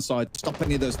Legion is on side, stop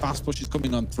any of those fast pushes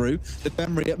coming on through. The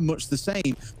Benry much the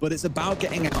same, but it's about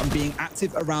getting out and being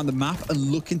active around the map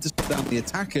and looking to stop down the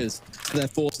attackers, so they're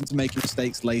forced into making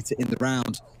mistakes later in the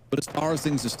round. But as far as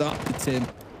things have started, Tim,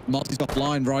 Mozzie's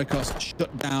offline, Rykos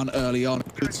shut down early on.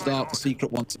 Good start for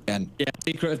Secret once again. Yeah,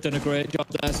 Secret have done a great job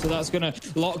there, so that's going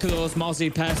to lock those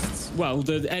Mozzie pests. Well,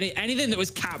 anything that was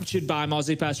captured by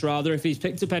Mozzie pests, rather, if he's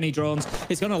picked up any drones,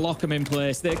 it's going to lock them in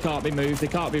place. They can't be moved, they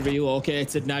can't be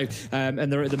relocated now,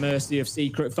 and they're at the mercy of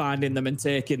Secret finding them and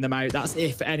taking them out. That's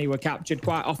if any were captured.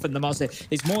 Quite often the Mozzie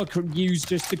is more used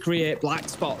just to create black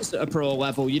spots at a pro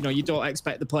level. You know, you don't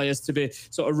expect the players to be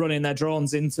sort of running their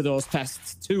drones into those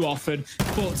pests too often,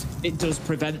 but it does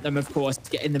prevent them, of course,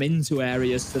 getting them into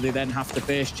areas, so they then have to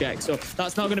face check. So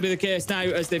that's not going to be the case now,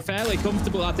 as they're fairly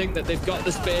comfortable. I think that they've got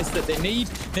the space that they need.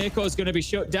 Neko's going to be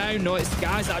shut down. No, it's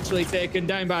Sky's actually taken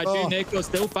down by June. Neko's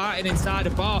still fighting inside a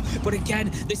bar. But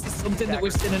again, this is something that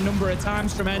we've seen a number of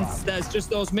times from ENCE. There's just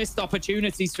those missed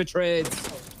opportunities for trades.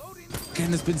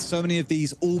 Again, there's been so many of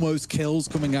these almost kills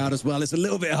coming out as well. It's a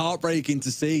little bit heartbreaking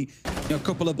to see. a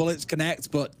couple of bullets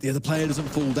connect, but the other player doesn't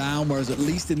fall down, whereas at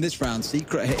least in this round,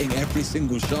 Secret are hitting every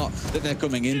single shot that they're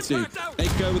coming into. They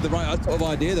go with the right sort of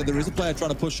idea that there is a player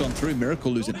trying to push on through.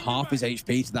 Miracle losing half his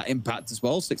HP to that impact as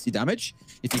well, 60 damage.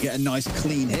 If you get a nice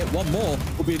clean hit, one more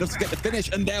will be enough to get the finish,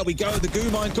 and there we go. The goo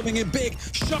mine coming in big,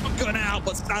 shotgun out,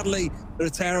 but sadly, the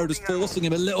Rotero just forcing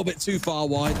him a little bit too far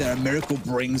wide there, and Miracle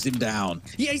brings him down.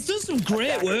 Yeah, he's done some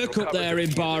great work up there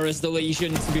in bar as the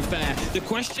Legion, to be fair. The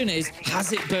question is,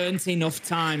 has it burnt enough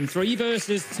time? 3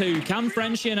 versus 2. Can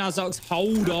Frenchie and Azox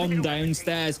hold on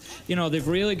downstairs? You know, they're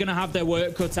really going to have their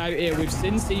work cut out here. We've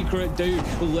seen Secret do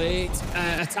late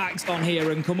attacks on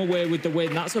here and come away with the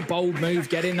win. That's a bold move,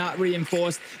 getting that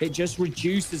reinforced. It just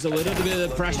reduces a little bit of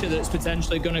the pressure that's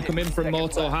potentially going to come in from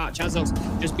Moto Hatch. Azox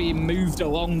just being moved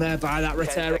along there by that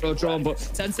Rotero drone, but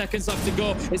 10 seconds left to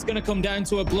go. It's going to come down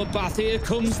to a bloodbath. Here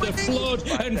comes the flood,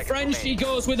 and Frenchie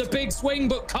goes with a big swing,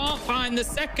 but can't find the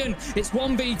second. It's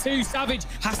 1v2. Savage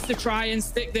has to try and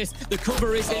stick this. The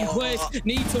cover is in place.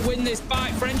 Need to win this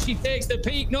fight. Frenchie takes the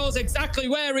peak, knows exactly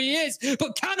where he is,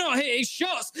 but cannot hit his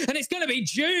shots, and it's going to be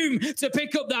Doom to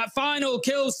pick up that final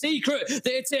kill. Secret,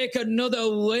 they take another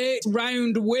late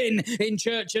round win in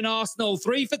Church and Arsenal.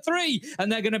 3 for 3,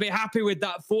 and they're going to be happy with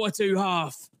that 4-2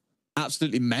 half.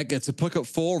 Absolutely mega to pick up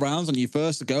 4 rounds on your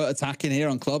first go attacking here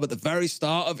on Club at the very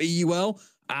start of EUL.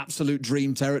 Absolute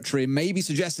dream territory, and maybe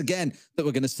suggests again that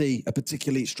we're going to see a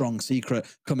particularly strong Secret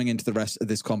coming into the rest of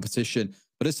this competition.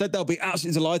 But as said, they'll be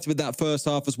absolutely delighted with that first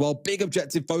half as well. Big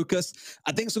objective focus.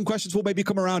 I think some questions will maybe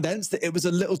come around ENCE that it was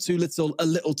a little too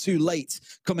late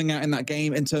coming out in that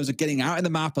game in terms of getting out in the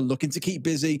map and looking to keep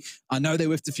busy. I know they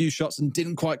whiffed a few shots and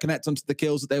didn't quite connect onto the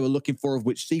kills that they were looking for, of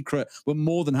which Secret were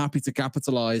more than happy to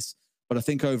capitalize. But I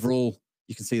think overall,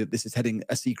 you can see that this is heading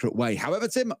a Secret way. However,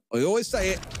 Tim, I always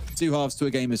say it, 2 halves to a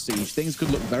game of Siege. Things could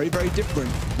look very, very different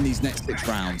in these next 6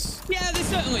 rounds. Yeah, there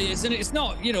certainly is, and it's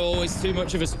not, you know, always too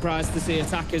much of a surprise to see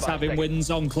attackers having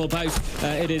wins on Clubhouse.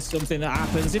 It is something that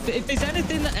happens. If there's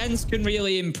anything that ENCE can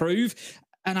really improve,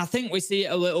 and I think we see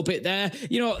it a little bit there.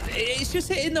 You know, it's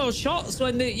just hitting those shots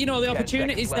when the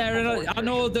opportunity's there. And I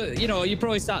know that, you know, you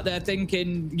probably sat there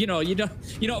thinking, you know, you're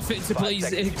not fit to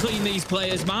clean these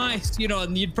players' mice, you know,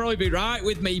 and you'd probably be right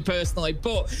with me personally.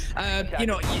 But you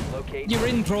know, you're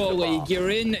in Pro League, you're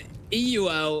in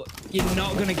EUL, you're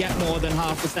not going to get more than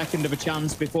half a second of a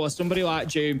chance before somebody like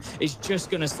Doom is just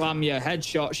going to slam you.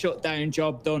 Headshot, shut down,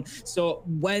 job done. So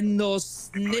when those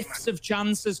sniffs of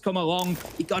chances come along,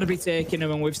 you got to be taking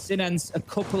them. And we've seen ENCE a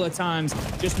couple of times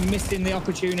just missing the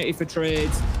opportunity for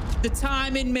trades. The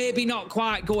timing maybe not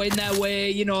quite going their way.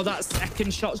 You know, that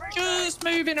second shot's just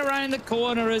moving around the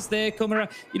corner as they come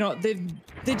around. You know,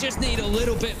 they just need a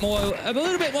little bit more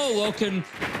luck and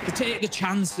to take the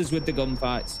chances with the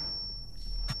gunfights.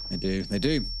 They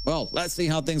do. Well, let's see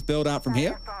how things build out from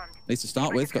here. At least to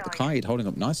start with, got the Kaid holding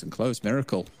up nice and close.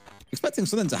 Miracle expecting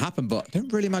something to happen, but I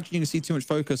don't really imagine you can see too much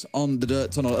focus on the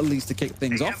dirt tunnel, at least to kick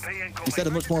things off. Instead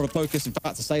of much more of a focus, in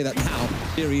fact, to say that now,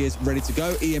 here he is ready to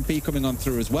go. EMP coming on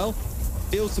through as well.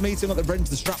 Feels to me, Tim, like they've read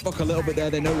into the strap book a little bit there.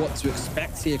 They know what to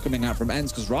expect here coming out from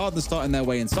ENCE, because rather than starting their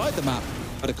way inside the map,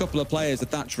 but a couple of players, the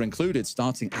Thatcher included,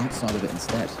 starting outside of it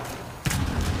instead.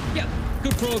 Yep,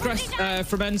 good progress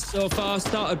from ENCE so far.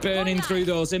 Started burning through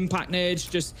those impact nades,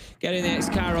 just getting the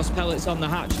X-Kairos pellets on the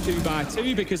hatch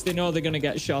 2x2 because they know they're going to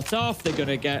get shot off, they're going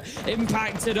to get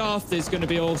impacted off. There's going to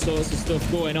be all sorts of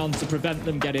stuff going on to prevent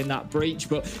them getting that breach,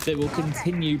 but they will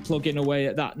continue plugging away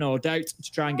at that, no doubt,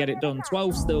 to try and get it done.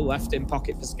 12 still left in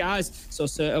pocket for Skies, so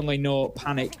certainly no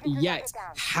panic yet.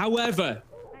 However,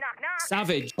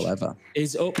 Savage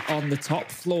is up on the top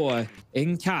floor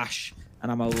in cash,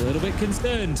 and I'm a little bit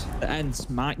concerned that ENCE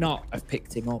might not have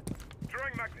picked him up.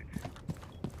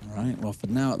 All right, well, for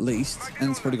now at least,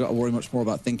 ENCE probably got to worry much more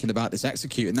about thinking about this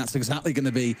execute, and that's exactly going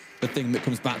to be the thing that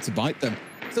comes back to bite them.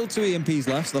 Still 2 EMPs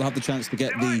left, so they'll have the chance to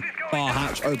get the bar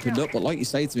hatch opened up. But like you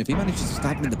say to me, if he manages to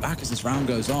stab him in the back as this round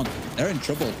goes on, they're in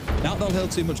trouble. Now they'll heal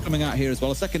too much coming out here as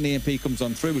well. A second EMP comes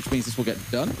on through, which means this will get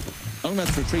done. Not going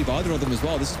to retrieve either of them as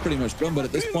well. This is pretty much done, but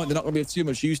at this point, they're not going to be of too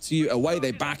much use to you. Away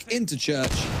they back into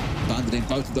Church. Abandoning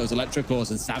both of those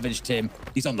electricals, and Savage, Tim,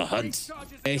 he's on the hunt.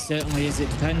 It certainly is. It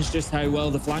depends just how well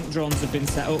the flank drones have been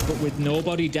set up, but with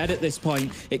nobody dead at this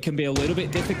point, it can be a little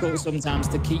bit difficult sometimes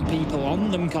to keep people on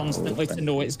them constantly to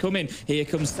know it's coming. Here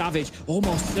comes Savage,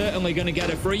 almost certainly going to get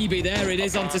a freebie. There it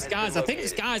is onto Skies. I think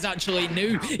Skies actually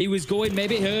knew he was going,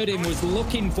 maybe heard him, was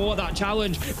looking for that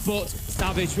challenge, but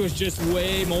Savage was just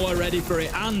way more ready for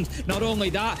it. And not only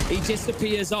that, he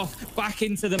disappears off back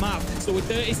into the map. So with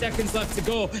 30 seconds left to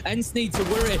go, ENCE ENCE need to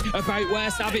worry about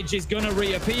where Savage is going to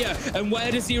reappear. And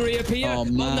where does he reappear?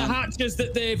 On the hatches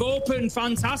that they've opened.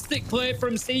 Fantastic play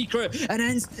from Secret. And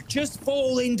ENCE just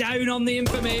falling down on the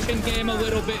information game a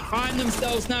little bit. Find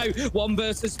themselves now 1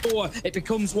 versus 4. It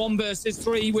becomes 1 versus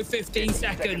 3 with 15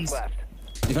 seconds.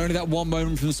 If only that one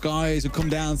moment from Skies had come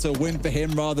down to a win for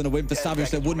him rather than a win for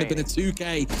Savage, there wouldn't have been a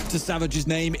 2K to Savage's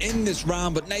name in this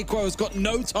round. But Naquo has got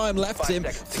no time left him.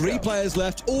 3 players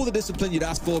left. All the discipline you'd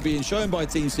ask for being shown by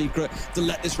Team Secret to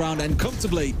let this round end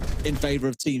comfortably in favor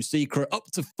of Team Secret. Up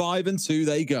to 5-2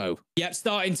 they go. Yep,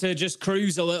 starting to just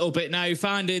cruise a little bit now,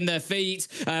 finding their feet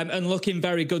and looking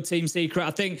very good, Team Secret.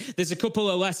 I think there's a couple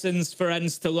of lessons for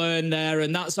ENCE to learn there,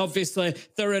 and that's obviously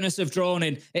thoroughness of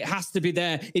droning. It has to be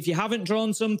there. If you haven't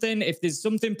drawn something, if there's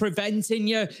something preventing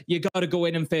you, you got to go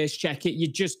in and face check it. You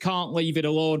just can't leave it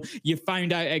alone. You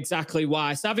found out exactly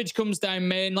why. Savage comes down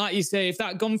main, like you say, if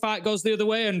that gunfight goes the other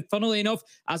way, and funnily enough,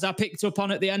 as I picked up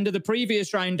on at the end of the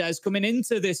previous round, as coming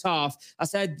into this half, I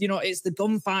said, you know, it's the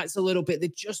gunfights a little bit. They're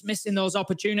just missing those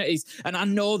opportunities. And I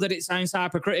know that it sounds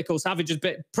hypercritical. Savage has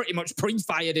pretty much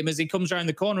pre-fired him as he comes around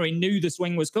the corner. He knew the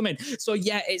swing was coming. So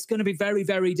yeah, it's going to be very,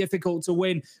 very difficult to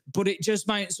win, but it just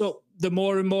mounts up the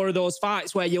more and more of those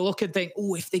fights where you look and think,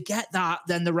 oh, if they get that,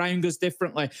 then the round goes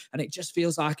differently. And it just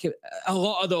feels like a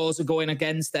lot of those are going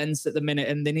against ENCE at the minute,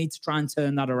 and they need to try and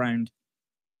turn that around.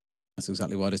 That's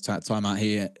exactly why this time out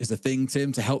here is the thing,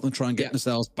 Tim, to help them try and get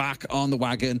themselves back on the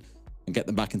wagon and get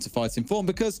them back into fighting form,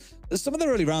 because some of the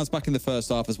early rounds back in the first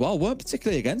half as well weren't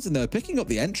particularly against them. They were picking up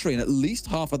the entry in at least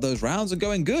half of those rounds and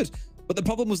going good. But the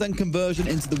problem was then conversion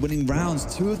into the winning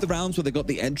rounds. 2 of the rounds where they got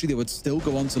the entry, they would still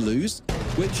go on to lose,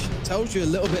 which tells you a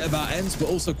little bit about ENCE, but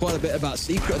also quite a bit about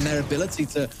Secret and their ability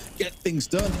to get things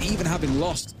done, even having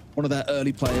lost one of their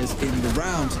early players in the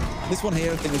round. This one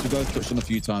here, I think, as we both touched on a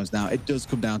few times now, it does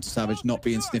come down to Savage not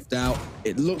being sniffed out.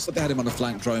 It looks like they had him on a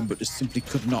flank drone, but just simply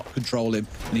could not control him,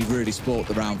 and he really spoilt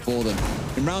the round for them.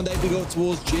 In round 8, we go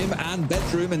towards gym and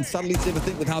bedroom, and sadly, Tim, I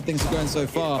think with how things are going so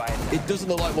far, it doesn't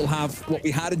look like we'll have what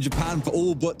we had in Japan for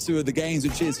all but 2 of the games,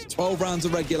 which is 12 rounds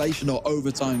of regulation or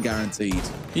overtime guaranteed.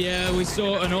 Yeah, we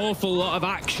saw an awful lot of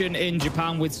action in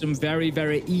Japan with some very,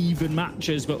 very even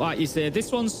matches, but like you said,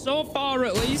 this one so far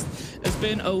at least has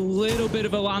been a little bit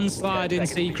of a landslide in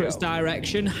Secret's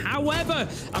direction. However,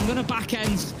 I'm going to back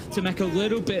ENCE to make a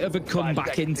little bit of a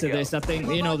comeback into this. I think,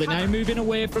 you know, they're now moving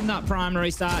away from that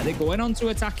primary site. They're going on to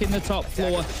attacking the top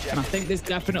floor, and I think there's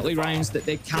definitely rounds that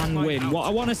they can win. What I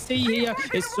want to see here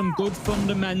is some good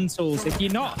fundamentals. If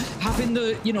you're not having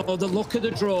the, you know, the luck of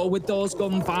the draw with those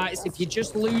gunfights, if you're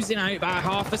just losing out by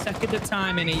half a second of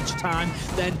time in each time,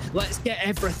 then let's get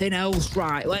everything else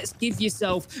right. Let's give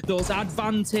yourself those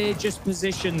advantageous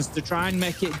positions to try and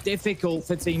make it difficult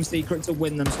for Team Secret to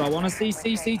win them. So I want to see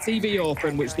CCTV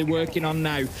open, which they're working on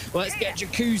now. Let's get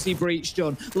Jacuzzi breach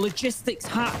done. Logistics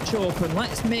hatch open.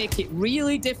 Let's make it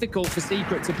really difficult for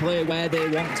Secret to play where they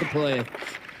want to play.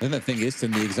 Then the thing is,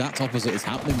 Tim, the exact opposite is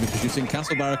happening, because you've seen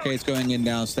castle barricades going in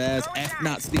downstairs,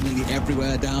 FNAT seemingly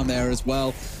everywhere down there as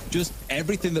well. Just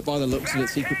everything that by the looks of it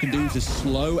Secret can do to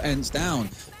slow ENCE down.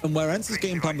 And where ENCE's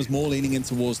game plan was more leaning in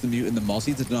towards the Mute and the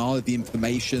Mozzie to deny the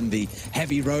information, the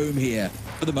heavy roam here,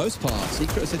 for the most part,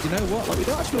 Secret said, you know what, like, we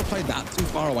don't actually want to play that too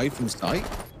far away from site.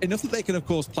 Enough that they can, of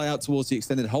course, play out towards the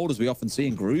extended hold, as we often see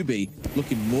in Groovy,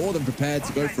 looking more than prepared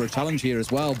to go for a challenge here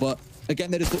as well. But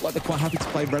again, they just look like they're quite happy to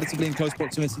play relatively in close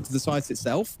proximity to the site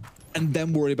itself, and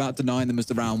then worry about denying them as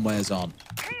the round wears on.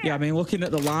 Yeah, I mean, looking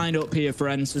at the lineup here for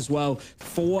ENCE as well,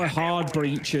 4 hard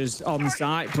breaches on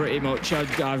site pretty much.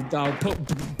 I'll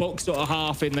put Buck sort of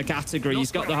half in the category.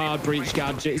 He's got the hard breach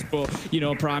gadgets, but, you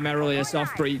know, primarily a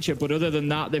soft breacher. But other than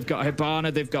that, they've got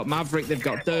Hibana, they've got Maverick, they've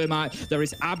got Thermite. There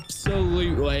is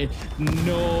absolutely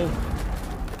no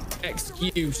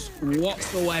excuse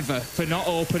whatsoever for not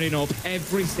opening up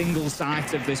every single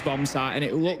site of this bomb site, and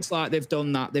it looks like they've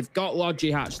done that. They've got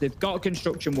Logi Hatch, they've got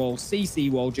construction wall,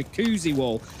 CC wall, Jacuzzi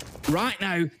wall. Right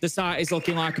now, the site is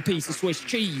looking like a piece of Swiss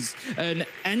cheese, and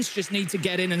ENCE just need to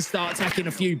get in and start taking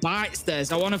a few bites there.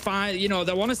 So I want to find, you know,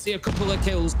 they want to see a couple of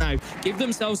kills now, give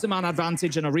themselves the man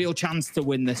advantage and a real chance to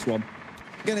win this one.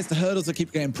 Again, it's the hurdles that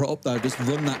keep getting put up, though. Just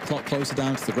run that clock closer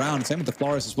down to the ground. Same with the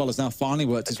Flores as well, has now finally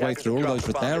worked his way through all those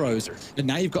Roteros. And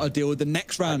now you've got to deal with the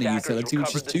next round of utility,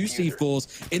 which is 2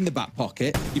 C4s in the back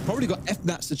pocket. You've probably got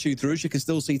FNATs to chew through, as you can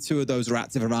still see 2 of those are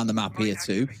active around the map here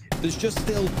too. There's just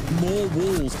still more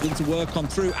walls for them to work on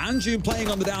through. Anjun playing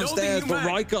on the downstairs, but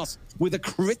Rykos with a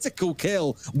critical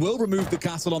kill will remove the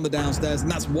castle on the downstairs,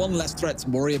 and that's one less threat to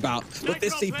worry about. But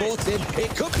this C4 team, it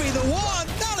could be the one.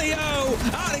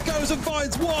 Galio, and it goes and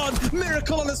finds one.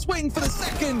 Miracle on a swing for the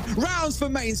second. Rounds for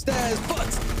main stairs, but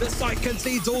the site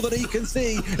concedes all that he can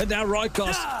see. And now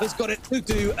Rykos has got it to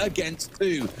do against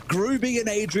two. Groovy and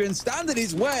Adrian stand in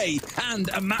his way, and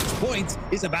a match point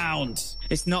is abound.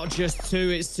 It's not just two,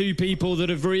 it's two people that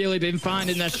have really been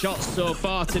finding their shots so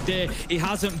far today. He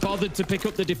hasn't bothered to pick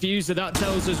up the diffuser. That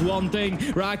tells us one thing.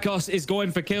 Rykos is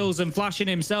going for kills, and flashing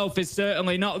himself is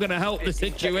certainly not going to help the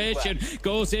situation.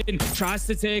 Goes in, tries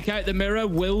to take out the mirror,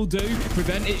 will do.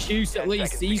 Prevent its use at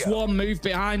least. Sees one move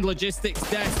behind Logistics'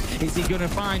 desk. Is he going to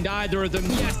find either of them?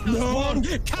 Yes, no. One.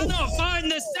 Cannot find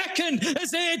the second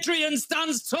as Adrian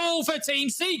stands tall for Team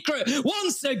Secret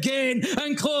once again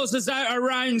and closes out a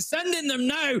round, sending them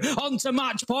now onto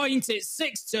match point. It's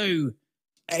 6-2.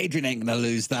 Adrian ain't gonna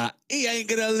lose that. He ain't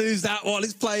gonna lose that while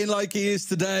he's playing like he is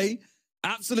today.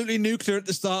 Absolutely nuclear at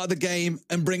the start of the game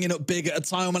and bringing up big at a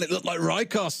time when it looked like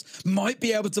Rykos might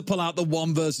be able to pull out the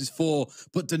 1 versus 4,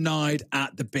 but denied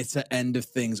at the bitter end of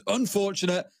things.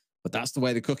 Unfortunate, but that's the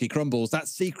way the cookie crumbles. That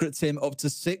Secret Team up to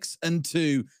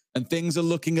 6-2, and things are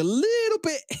looking a little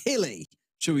bit hilly,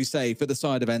 shall we say, for the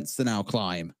side of ENCE to now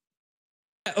climb.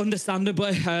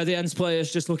 Understandably, the ENCE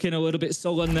players just looking a little bit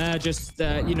sullen there. Just,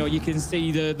 you know, you can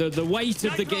see the weight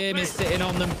of the game is sitting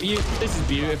on them. This is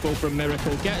beautiful from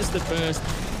Miracle. Gets the first,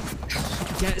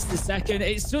 gets the second.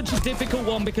 It's such a difficult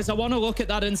one because I want to look at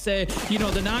that and say, you know,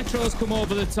 the Nitros come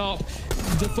over the top.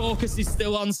 The focus is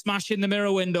still on smashing the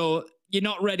mirror window. You're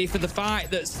not ready for the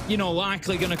fight that's, you know,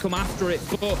 likely going to come after it.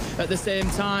 But at the same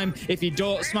time, if you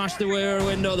don't smash the mirror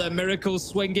window, then Miracle's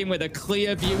swinging with a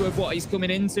clear view of what he's coming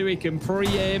into. He can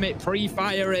pre-aim it,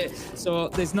 pre-fire it. So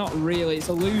there's not really, it's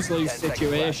a lose-lose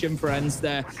situation for ENCE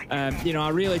there. You know, I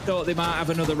really thought they might have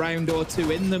another round or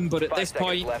two in them, but at this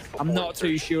point, I'm not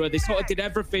too sure. They sort of did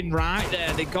everything right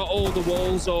there. They got all the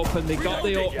walls open. They got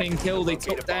the opening kill. They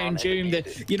took down Doom. They,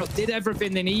 you know, did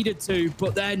everything they needed to.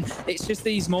 But then it's just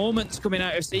these moments coming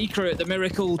out of Secret, the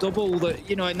Miracle double that,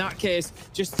 you know, in that case,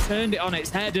 just turned it on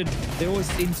its head, and they always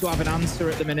seem to have an answer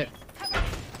at the minute.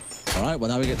 All right, well,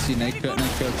 now we get to see Nako.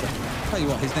 Tell you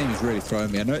what, his name is really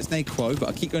throwing me. I know it's Nako, but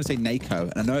I keep going to say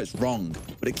Nako, and I know it's wrong,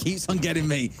 but it keeps on getting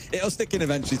me. It'll stick in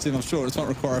eventually, Tim. I'm sure it won't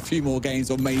require a few more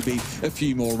games or maybe a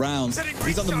few more rounds.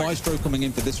 He's on the Maestro coming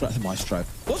in for this round. Maestro.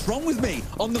 What's wrong with me?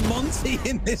 On the Monty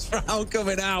in this round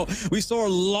coming out. We saw a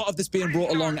lot of this being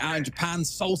brought along out in Japan.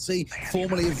 Salty,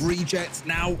 formerly of Reject,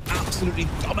 now absolutely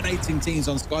dominating teams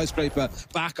on Skyscraper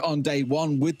back on day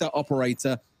one with that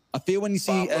operator. I feel when you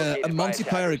see a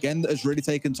multiplayer again that has really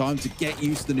taken time to get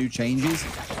used to the new changes,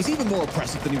 he's even more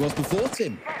oppressive than he was before,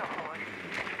 Tim.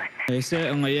 He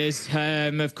certainly is.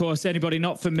 Of course, anybody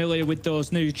not familiar with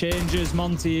those new changes,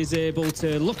 Monty is able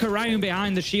to look around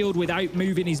behind the shield without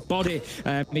moving his body.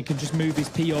 He can just move his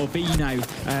POV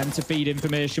now to feed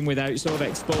information without sort of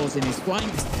exposing his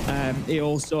flanks. He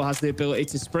also has the ability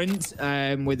to sprint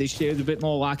with his shield a bit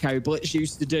more like how Blitz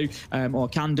used to do or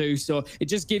can do. So it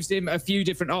just gives him a few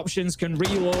different options, can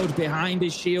reload behind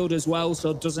his shield as well,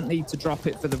 so doesn't need to drop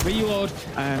it for the reload.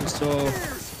 So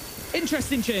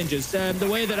interesting changes. The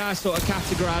way that I sort of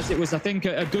categorized it was, I think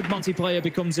a good multiplayer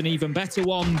becomes an even better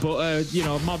one, but you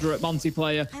know, moderate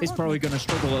multiplayer is probably going to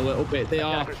struggle a little bit. They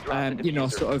are, you know,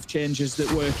 sort of changes that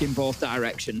work in both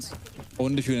directions. I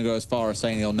wonder if you're going to go as far as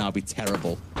saying they'll now be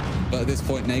terrible. But at this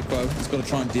point, Nako has got to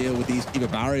try and deal with these either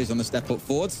barriers on the step up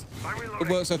forwards. Good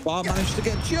work so far. Managed to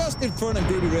get just in front, and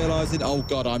Groovy realizing, oh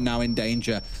God, I'm now in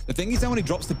danger. The thing is, now when he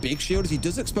drops the big shield, is he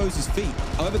does expose his feet.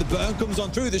 However, the burn comes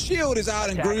on through. The shield is out,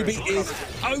 and Groovy is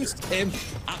host him.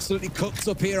 Absolutely cooked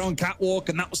up here on Catwalk,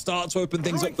 and that will start to open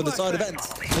things up for the side of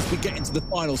ENCE as we get into the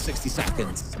final 60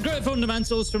 seconds. Great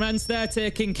fundamentals from ENCE there,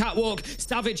 taking Catwalk.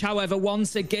 Savage, however,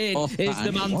 once again is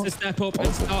the man to step up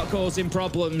and start causing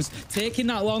problems. Taking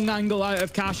that long angle out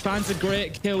of Cash, finds a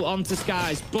great kill onto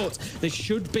Skies, but there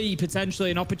should be potentially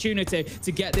an opportunity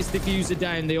to get this diffuser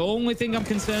down. The only thing I'm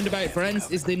concerned about for ENCE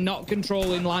is they're not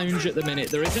controlling Lounge at the minute.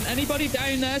 There isn't anybody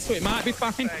down there, so it might be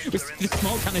fine. We see the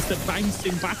smoke canister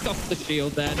bouncing back off the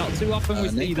shield there. Not too often we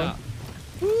see that.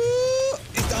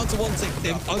 He's down to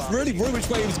 160. I was really worried which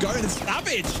way he was going, and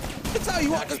Savage, I tell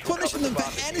you what, just punishing them for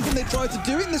anything they tried to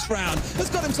do in this round, has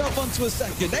got himself onto a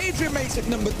second. Adrian makes it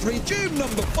number 3, Doom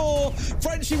number 4,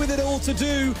 Frenchie with it all to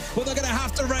do, but they're going to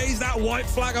have to raise that white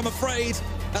flag, I'm afraid.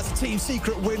 That's a Team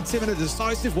Secret win, Tim, and a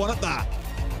decisive one at that.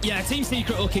 Yeah, Team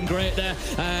Secret looking great there.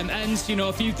 ENCE, you know,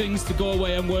 a few things to go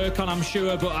away and work on, I'm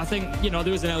sure, but I think, you know,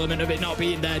 there was an element of it not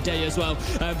being their day as well.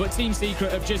 But Team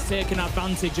Secret have just taken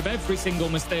advantage of every single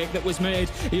mistake that was made.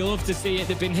 You'll love to see it.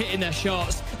 They've been hitting their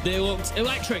shots. They looked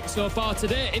electric so far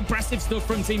today. Impressive stuff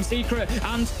from Team Secret.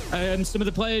 And some of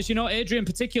the players, you know, Adrian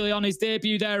particularly on his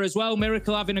debut there as well.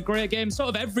 Miracle having a great game. Sort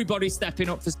of everybody stepping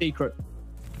up for Secret.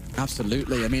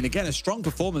 Absolutely. I mean, again, a strong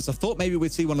performance. I thought maybe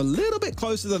we'd see one a little bit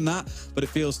closer than that, but it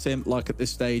feels, Tim, like at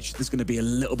this stage, there's going to be a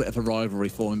little bit of a rivalry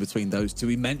forming between those two.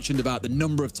 We mentioned about the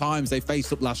number of times they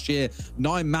faced up last year.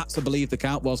 9 maps, I believe the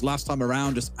count was last time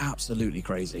around. Just absolutely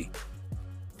crazy.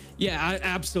 Yeah,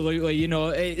 absolutely. You know,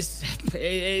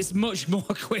 it's much more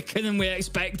quicker than we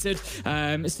expected.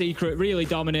 Secret really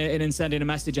dominating and sending a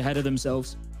message ahead of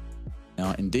themselves.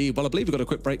 Indeed. Well, I believe we've got a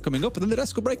quick break coming up, and then the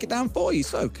desk will break it down for you.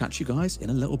 So catch you guys in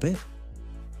a little bit.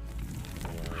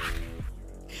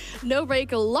 No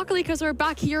break, luckily, because we're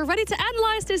back here ready to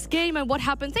analyze this game and what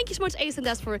happened. Thank you so much, Ace and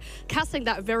Des, for casting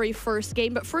that very first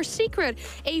game. But for Secret,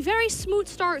 a very smooth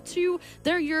start to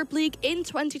their Europe League in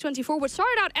 2024, which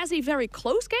started out as a very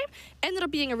close game, ended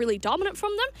up being a really dominant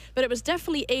from them, but it was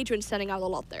definitely Adrian standing out a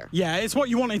lot there. Yeah, it's what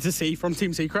you wanted to see from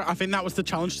Team Secret. I think that was the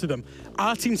challenge to them.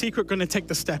 Are Team Secret going to take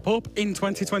the step up in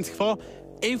 2024?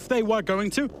 If they were going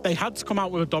to, they had to come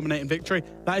out with a dominating victory.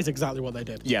 That is exactly what they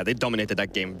did. Yeah, they dominated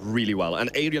that game really well.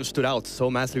 And Adrian stood out so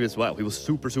massively as well. He was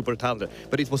super, super talented.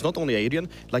 But it was not only Adrian.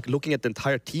 Like, looking at the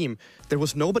entire team, there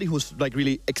was nobody who's like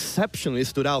really exceptionally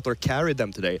stood out or carried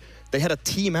them today. They had a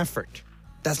team effort.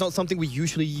 That's not something we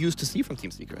usually used to see from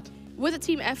Team Secret. With a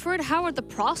team effort, how are the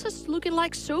process looking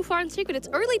like so far in Secret? It's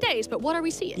early days, but what are we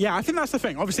seeing? Yeah, I think that's the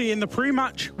thing. Obviously, in the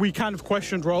pre-match, we kind of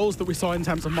questioned roles that we saw in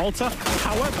terms of Malta.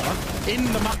 However, in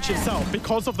the match itself,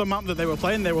 because of the map that they were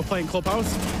playing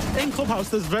Clubhouse. In Clubhouse,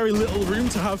 there's very little room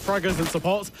to have fraggers and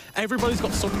supports. Everybody's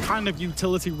got some kind of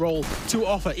utility role to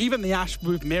offer. Even the Ashe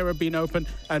with Mira being open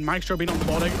and Maestro being on the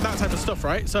board, that type of stuff,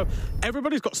 right? So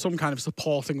everybody's got some kind of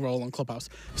supporting role on Clubhouse.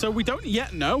 So we don't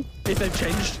yet know if they've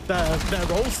changed their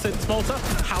roles since Malta.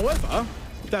 However,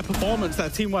 their performance, their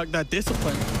teamwork, their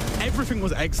discipline, everything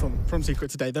was excellent from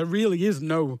Secret today. There really is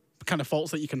no kind of faults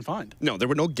that you can find. No, there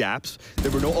were no gaps. There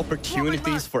were no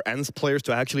opportunities for ENCE players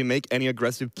to actually make any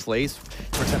aggressive plays,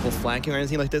 for example, flanking or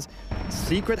anything like this.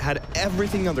 Secret had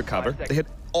everything under cover. They had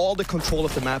all the control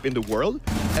of the map in the world,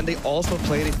 and they also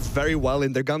played it very well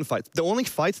in their gunfights. The only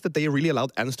fights that they really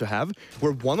allowed ENCE to have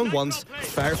were one-on-ones,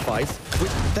 fair fights,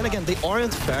 which, then again, they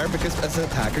aren't fair because as an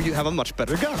attacker, you have a much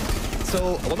better gun.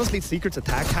 So honestly, Secret's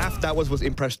attack half, that was what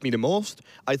impressed me the most.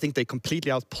 I think they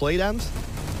completely outplayed ENCE.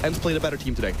 ENCE played a better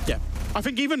team today. Yeah. I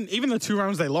think even the 2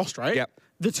 rounds they lost, right? Yeah.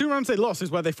 The 2 rounds they lost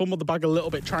is where they fumbled the bag a little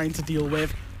bit trying to deal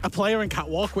with a player in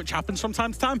catwalk, which happens from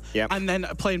time to time, and then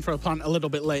playing for a plant a little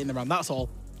bit late in the round. That's all.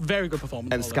 Very good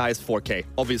performance. And Sky's 4K.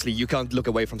 Obviously, you can't look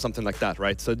away from something like that,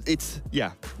 right? So it's,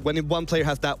 yeah, when one player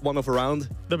has that one of a round,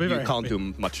 you can't do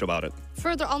much about it.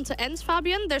 Further on to ENCE,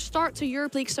 Fabian, their start to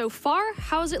Europe League so far.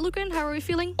 How is it looking? How are we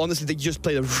feeling? Honestly, they just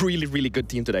played a really, really good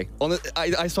team today.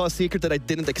 I saw a Secret that I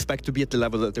didn't expect to be at the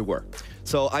level that they were.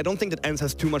 So I don't think that ENCE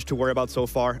has too much to worry about so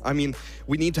far. I mean,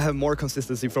 we need to have more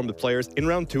consistency from the players. In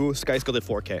round 2, Sky's got a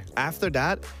 4K. After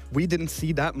that, we didn't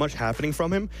see that much happening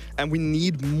from him, and we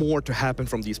need more to happen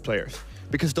from these players.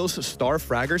 Because those star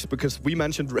fraggers, because I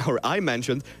mentioned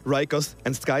Rykos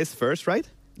and Sky's first, right?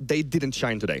 They didn't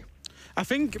shine today. I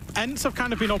think ENCE have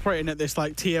kind of been operating at this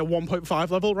like tier 1.5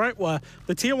 level, right? Where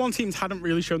the tier 1 teams hadn't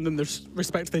really shown them the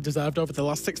respect they deserved over the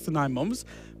last 6 to 9 months,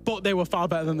 but they were far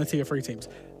better than the tier 3 teams.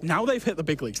 Now they've hit the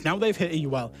big leagues. Now they've hit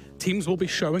EUL. Teams will be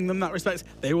showing them that respect.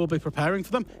 They will be preparing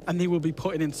for them, and they will be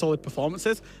putting in solid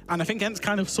performances. And I think ENCE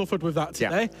kind of suffered with that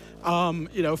today. Yeah.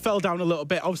 You know, fell down a little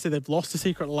bit. Obviously, they've lost to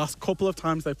Secret the last couple of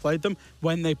times they've played them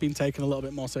when they've been taken a little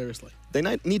bit more seriously. They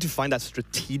need to find that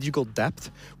strategical depth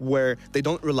where they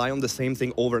don't rely on the same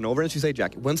thing over and over. As you say,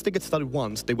 Jack, once they get started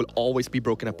once, they will always be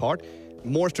broken apart.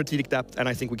 More strategic depth, and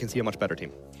I think we can see a much better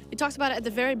team. We talked about it at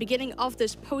the very beginning of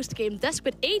this post-game desk,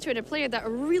 but Adrian, a player that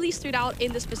really stood out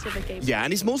in this specific game. Yeah,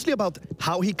 and it's mostly about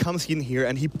how he comes in here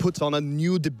and he puts on a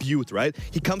new debut, right?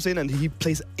 He comes in and he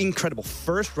plays incredible.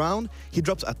 First round, he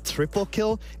drops a triple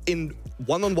kill in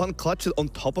one-on-one clutch on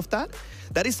top of that.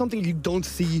 That is something you don't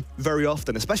see very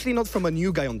often, especially not from a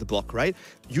new guy on the block, right?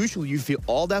 Usually you feel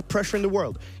all that pressure in the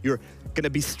world. You're going to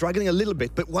be struggling a little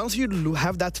bit, but once you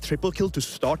have that triple kill to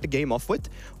start the game off with,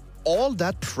 all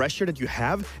that pressure that you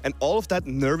have and all of that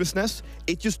nervousness,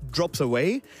 it just drops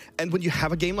away. And when you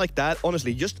have a game like that,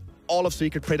 honestly, just all of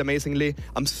Secret played amazingly.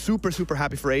 I'm super, super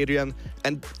happy for Adrian.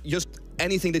 And just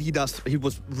anything that he does, he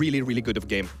was really, really good of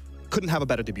game. Couldn't have a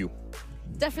better debut.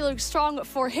 Definitely looks strong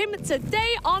for him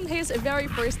today on his very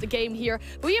first game here.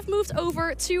 We have moved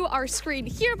over to our screen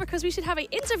here because we should have an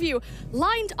interview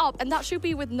lined up, and that should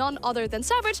be with none other than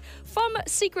Savage from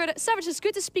Secret. Savage, it's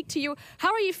good to speak to you.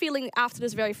 How are you feeling after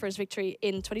this very first victory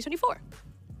in 2024?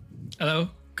 Hello,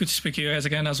 good to speak to you guys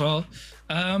again as well.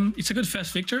 It's a good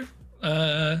first victory.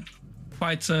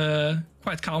 Quite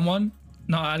calm one,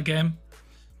 not out of game.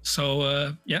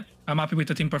 So yeah, I'm happy with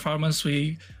the team performance.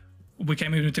 We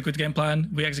came in with a good game plan.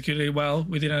 We executed it well.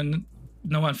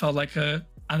 No one felt like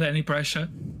under any pressure.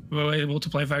 We were able to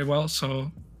play very well.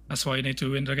 So that's why you need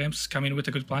to win the games. Come in with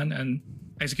a good plan and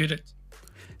execute it.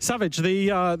 Savage,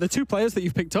 the two players that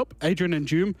you've picked up, Adrian and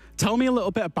Joom, tell me a little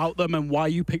bit about them and why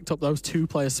you picked up those two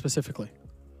players specifically.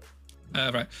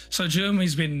 Right. So Joom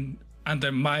has been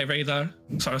under my radar,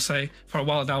 so to say, for a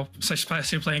while now,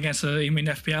 especially playing against him in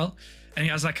FPL. And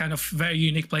he has that kind of very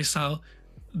unique play style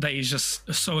that is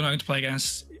just so annoying to play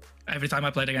against. Every time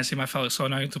I played against him, I felt so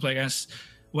annoying to play against,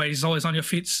 where he's always on your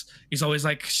feet. He's always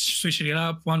like switching it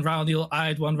up. One round he'll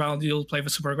hide, one round he'll play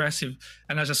super aggressive.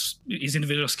 And that's just his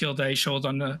individual skill that he showed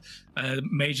on the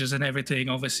majors and everything.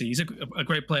 Obviously, he's a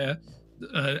great player.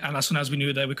 And as soon as we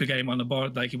knew that we could get him on the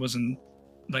board, like he wasn't,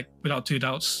 like without two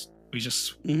doubts, we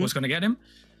just was going to get him.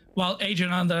 While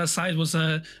Adrian on the other side was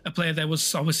a player that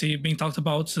was obviously being talked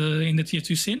about in the tier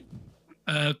 2 scene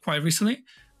quite recently.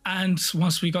 And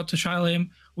once we got to trial him,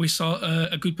 we saw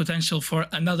a good potential for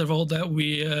another role that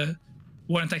we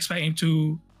weren't expecting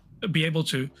to be able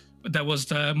to. That was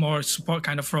the more support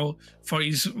kind of role for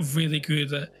his really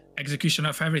good execution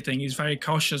of everything. He's very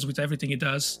cautious with everything he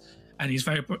does, and he's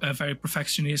very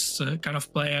perfectionist kind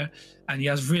of player, and he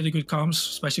has really good comms,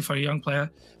 especially for a young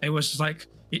player. It was just like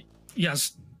he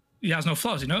has no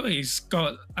flaws, you know. He's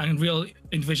got a real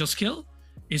individual skill,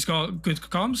 he's got good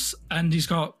comms, and he's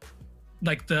got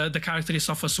like the characteristics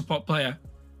of a support player.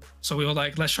 So we were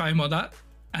like, let's try him on that.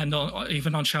 And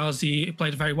even on Charles, he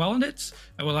played very well on it.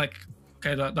 And we're like,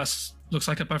 okay, that's looks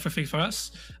like a perfect fit for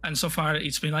us. And so far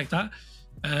it's been like that.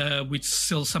 With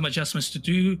still some adjustments to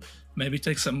do, maybe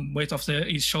take some weight off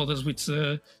his shoulders with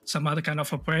some other kind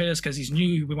of operators, because he's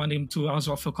new. We want him to as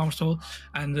well feel comfortable.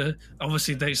 And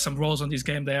obviously there's some roles on this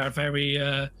game that are very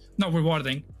not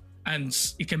rewarding, and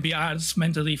it can be hard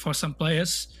mentally for some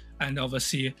players. And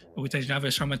obviously with Adrian having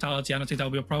a strong mentality, I don't think that'll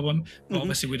be a problem. But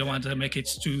obviously we don't want to make it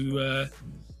too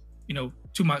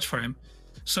too much for him.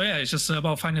 So yeah, it's just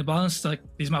about finding balance. Like,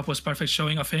 this map was perfect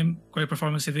showing of him. Great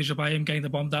performance individual by him, getting the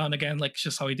bomb down again, like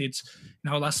just how he did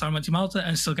last tournament in Malta,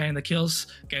 and still getting the kills,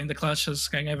 getting the clutches,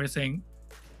 getting everything.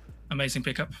 Amazing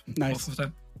pickup. Nice. Both of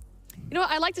them. You know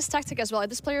what, I like this tactic as well.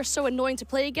 This player is so annoying to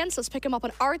play against. Let's pick him up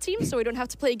on our team so we don't have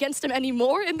to play against him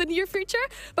anymore in the near future.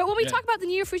 But when we talk about the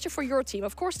near future for your team,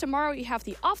 of course, tomorrow you have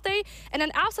the off day, and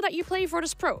then after that you play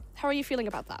Virtus Pro. How are you feeling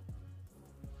about that?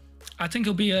 I think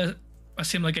it'll be a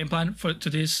similar game plan to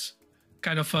this,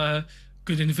 kind of a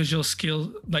good individual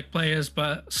skill like players,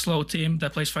 but slow team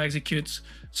that plays for executes.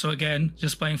 So again,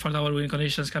 just playing for our winning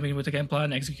conditions, coming with the game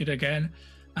plan, execute again,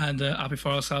 and happy for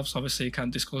ourselves. Obviously,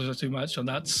 can't disclose too much on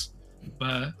that,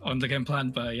 but on the game plan.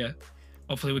 But yeah,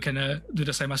 hopefully we can do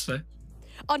the same as today.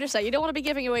 Understand, you don't want to be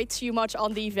giving away too much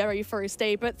on the very first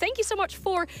day, but thank you so much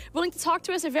for willing to talk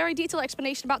to us, a very detailed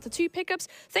explanation about the two pickups.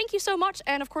 Thank you so much,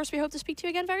 and of course we hope to speak to you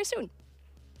again very soon.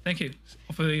 Thank you.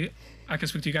 Hopefully I can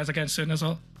speak to you guys again soon as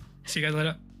well. See you guys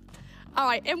later. All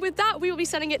right, and with that, we will be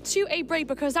sending it to a break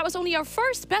because that was only our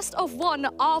first best of one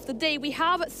of the day. We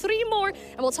have 3 more,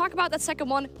 and we'll talk about that second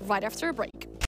one right after a break.